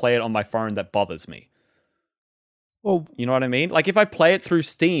if I play it on my phone that bothers me. Well, you know what I mean? Like, if I play it through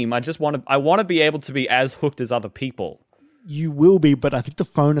Steam, I want to be able to be as hooked as other people. You will be, but I think the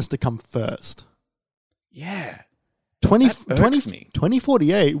phone has to come first. Yeah.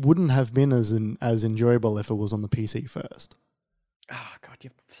 2048 wouldn't have been as enjoyable if it was on the PC first. Oh, God,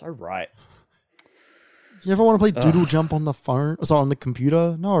 you're so right. You ever want to play Doodle Jump on the phone? Sorry, on the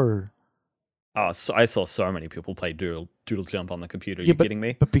computer? No. Oh, so I saw so many people play Doodle Jump on the computer. Are you kidding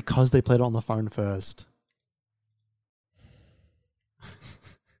me? But because they played it on the phone first.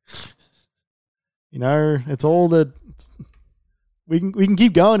 You know, it's all that... We can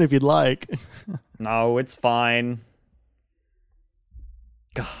keep going if you'd like. No, it's fine.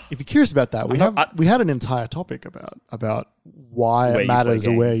 God. If you're curious about that, we had an entire topic about why it matters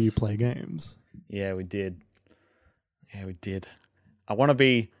where you play games. Yeah, we did. I want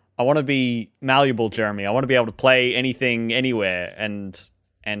to be malleable, Jeremy. I want to be able to play anything, anywhere,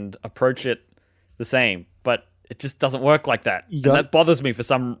 and approach it the same. But it just doesn't work like that. And that bothers me for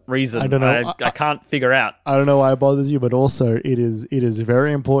some reason. I don't know. I can't figure out. I don't know why it bothers you, but also it is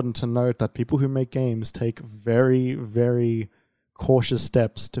very important to note that people who make games take very, very cautious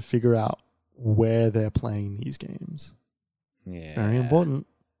steps to figure out where they're playing these games. Yeah. It's very important.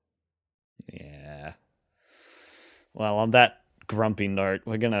 Yeah. Well, on that grumpy note,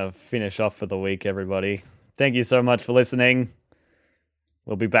 we're going to finish off for the week, everybody. Thank you so much for listening.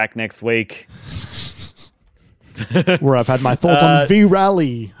 We'll be back next week. Where I've had my thoughts on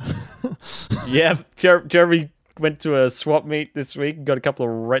V-Rally. Yeah, Jeremy went to a swap meet this week and got a couple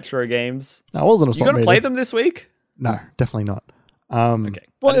of retro games. That wasn't a swap meet. You going to play them this week? No, definitely not. Okay,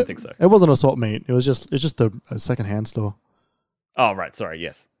 well, I didn't think so. It wasn't a swap meet. It's just a second-hand store. Oh, right. Sorry,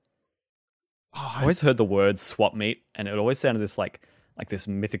 yes. I always heard the word swap meet, and it always sounded this like this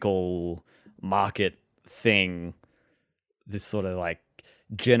mythical market thing, this sort of like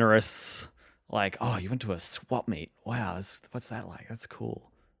generous, like, oh, you went to a swap meet. Wow, what's that like? That's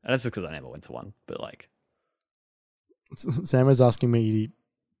cool. And that's just because I never went to one, but like. Sam is asking me,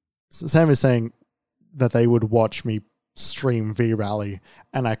 Sam is saying that they would watch me stream V-Rally,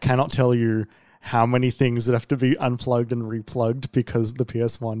 and I cannot tell you how many things that have to be unplugged and replugged because the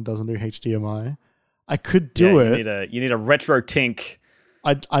PS1 doesn't do HDMI. I could do it. You need a retro Tink.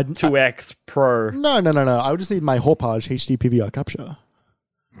 I'd 2X Pro. No. I would just need my Hauppauge HD PVR capture.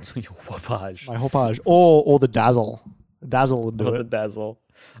 Your Hauppauge. My Hauppauge. Or the Dazzle. The Dazzle would do it. The Dazzle.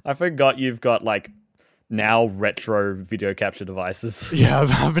 I forgot you've got like now retro video capture devices. Yeah,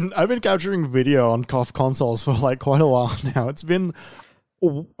 I've been capturing video on COF consoles for like quite a while now. It's been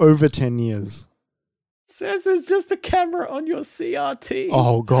over 10 years. Says there's just a camera on your CRT.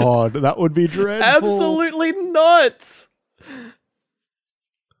 Oh god, that would be dreadful. Absolutely not.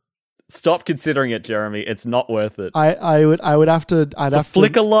 Stop considering it, Jeremy. It's not worth it. I would have to. The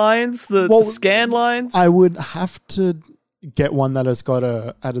flicker lines, the scan lines. I would have to get one that has got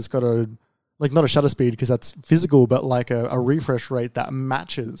a like not a shutter speed because that's physical, but like a refresh rate that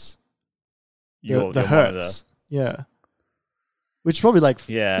matches the hertz. Yeah. Which is probably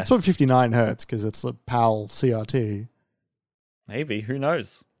it's probably 59 hertz because it's a PAL CRT. Maybe, who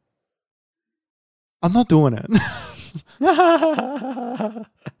knows? I'm not doing it.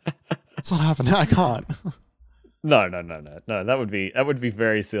 It's not happening. I can't. No. That would be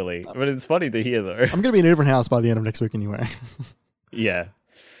very silly. But it's funny to hear though. I'm gonna be in a different house by the end of next week anyway. Yeah.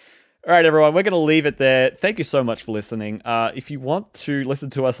 All right, everyone, we're going to leave it there. Thank you so much for listening. If you want to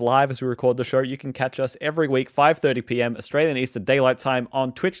listen to us live as we record the show, you can catch us every week, 5:30 p.m. Australian Eastern Daylight Time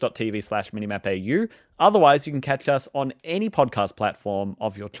on twitch.tv/minimapau. Otherwise, you can catch us on any podcast platform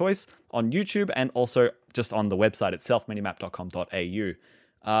of your choice, on YouTube, and also just on the website itself,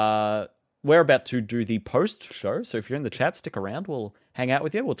 minimap.com.au. We're about to do the post-show, so if you're in the chat, stick around. We'll hang out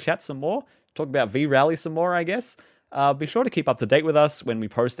with you. We'll chat some more, talk about V-Rally some more, I guess. Be sure to keep up to date with us when we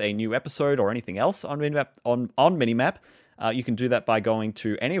post a new episode or anything else on Minimap. On Minimap. You can do that by going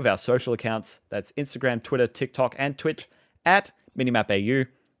to any of our social accounts. That's Instagram, Twitter, TikTok, and Twitch at MinimapAU.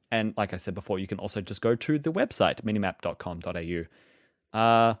 And like I said before, you can also just go to the website,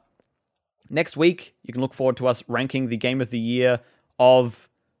 minimap.com.au. Next week, you can look forward to us ranking the game of the year of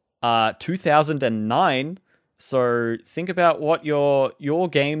 2009. So think about what your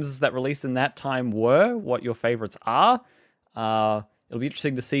games that released in that time were, what your favorites are. It'll be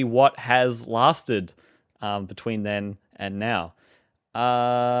interesting to see what has lasted between then and now.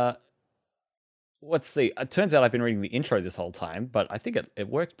 Let's see. It turns out I've been reading the intro this whole time, but I think it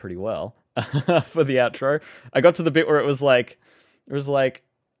worked pretty well for the outro. I got to the bit where it was like, we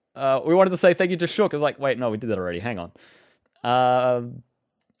wanted to say thank you to Shook. I was like, wait, no, we did that already. Hang on.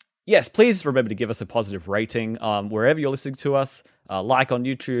 Yes, please remember to give us a positive rating wherever you're listening to us. Like on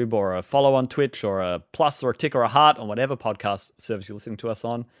YouTube, or a follow on Twitch, or a plus or a tick or a heart on whatever podcast service you're listening to us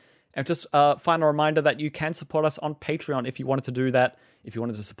on. And just final reminder that you can support us on Patreon if you wanted to do that, if you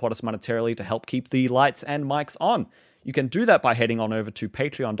wanted to support us monetarily to help keep the lights and mics on. You can do that by heading on over to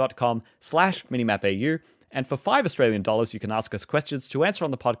patreon.com/minimapau. And for $5 Australian, you can ask us questions to answer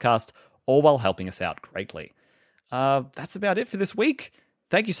on the podcast, all while helping us out greatly. That's about it for this week.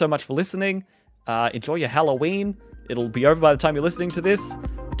 Thank you so much for listening. Enjoy your Halloween. It'll be over by the time you're listening to this.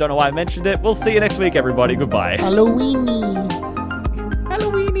 Don't know why I mentioned it. We'll see you next week, everybody. Goodbye. Halloweeny.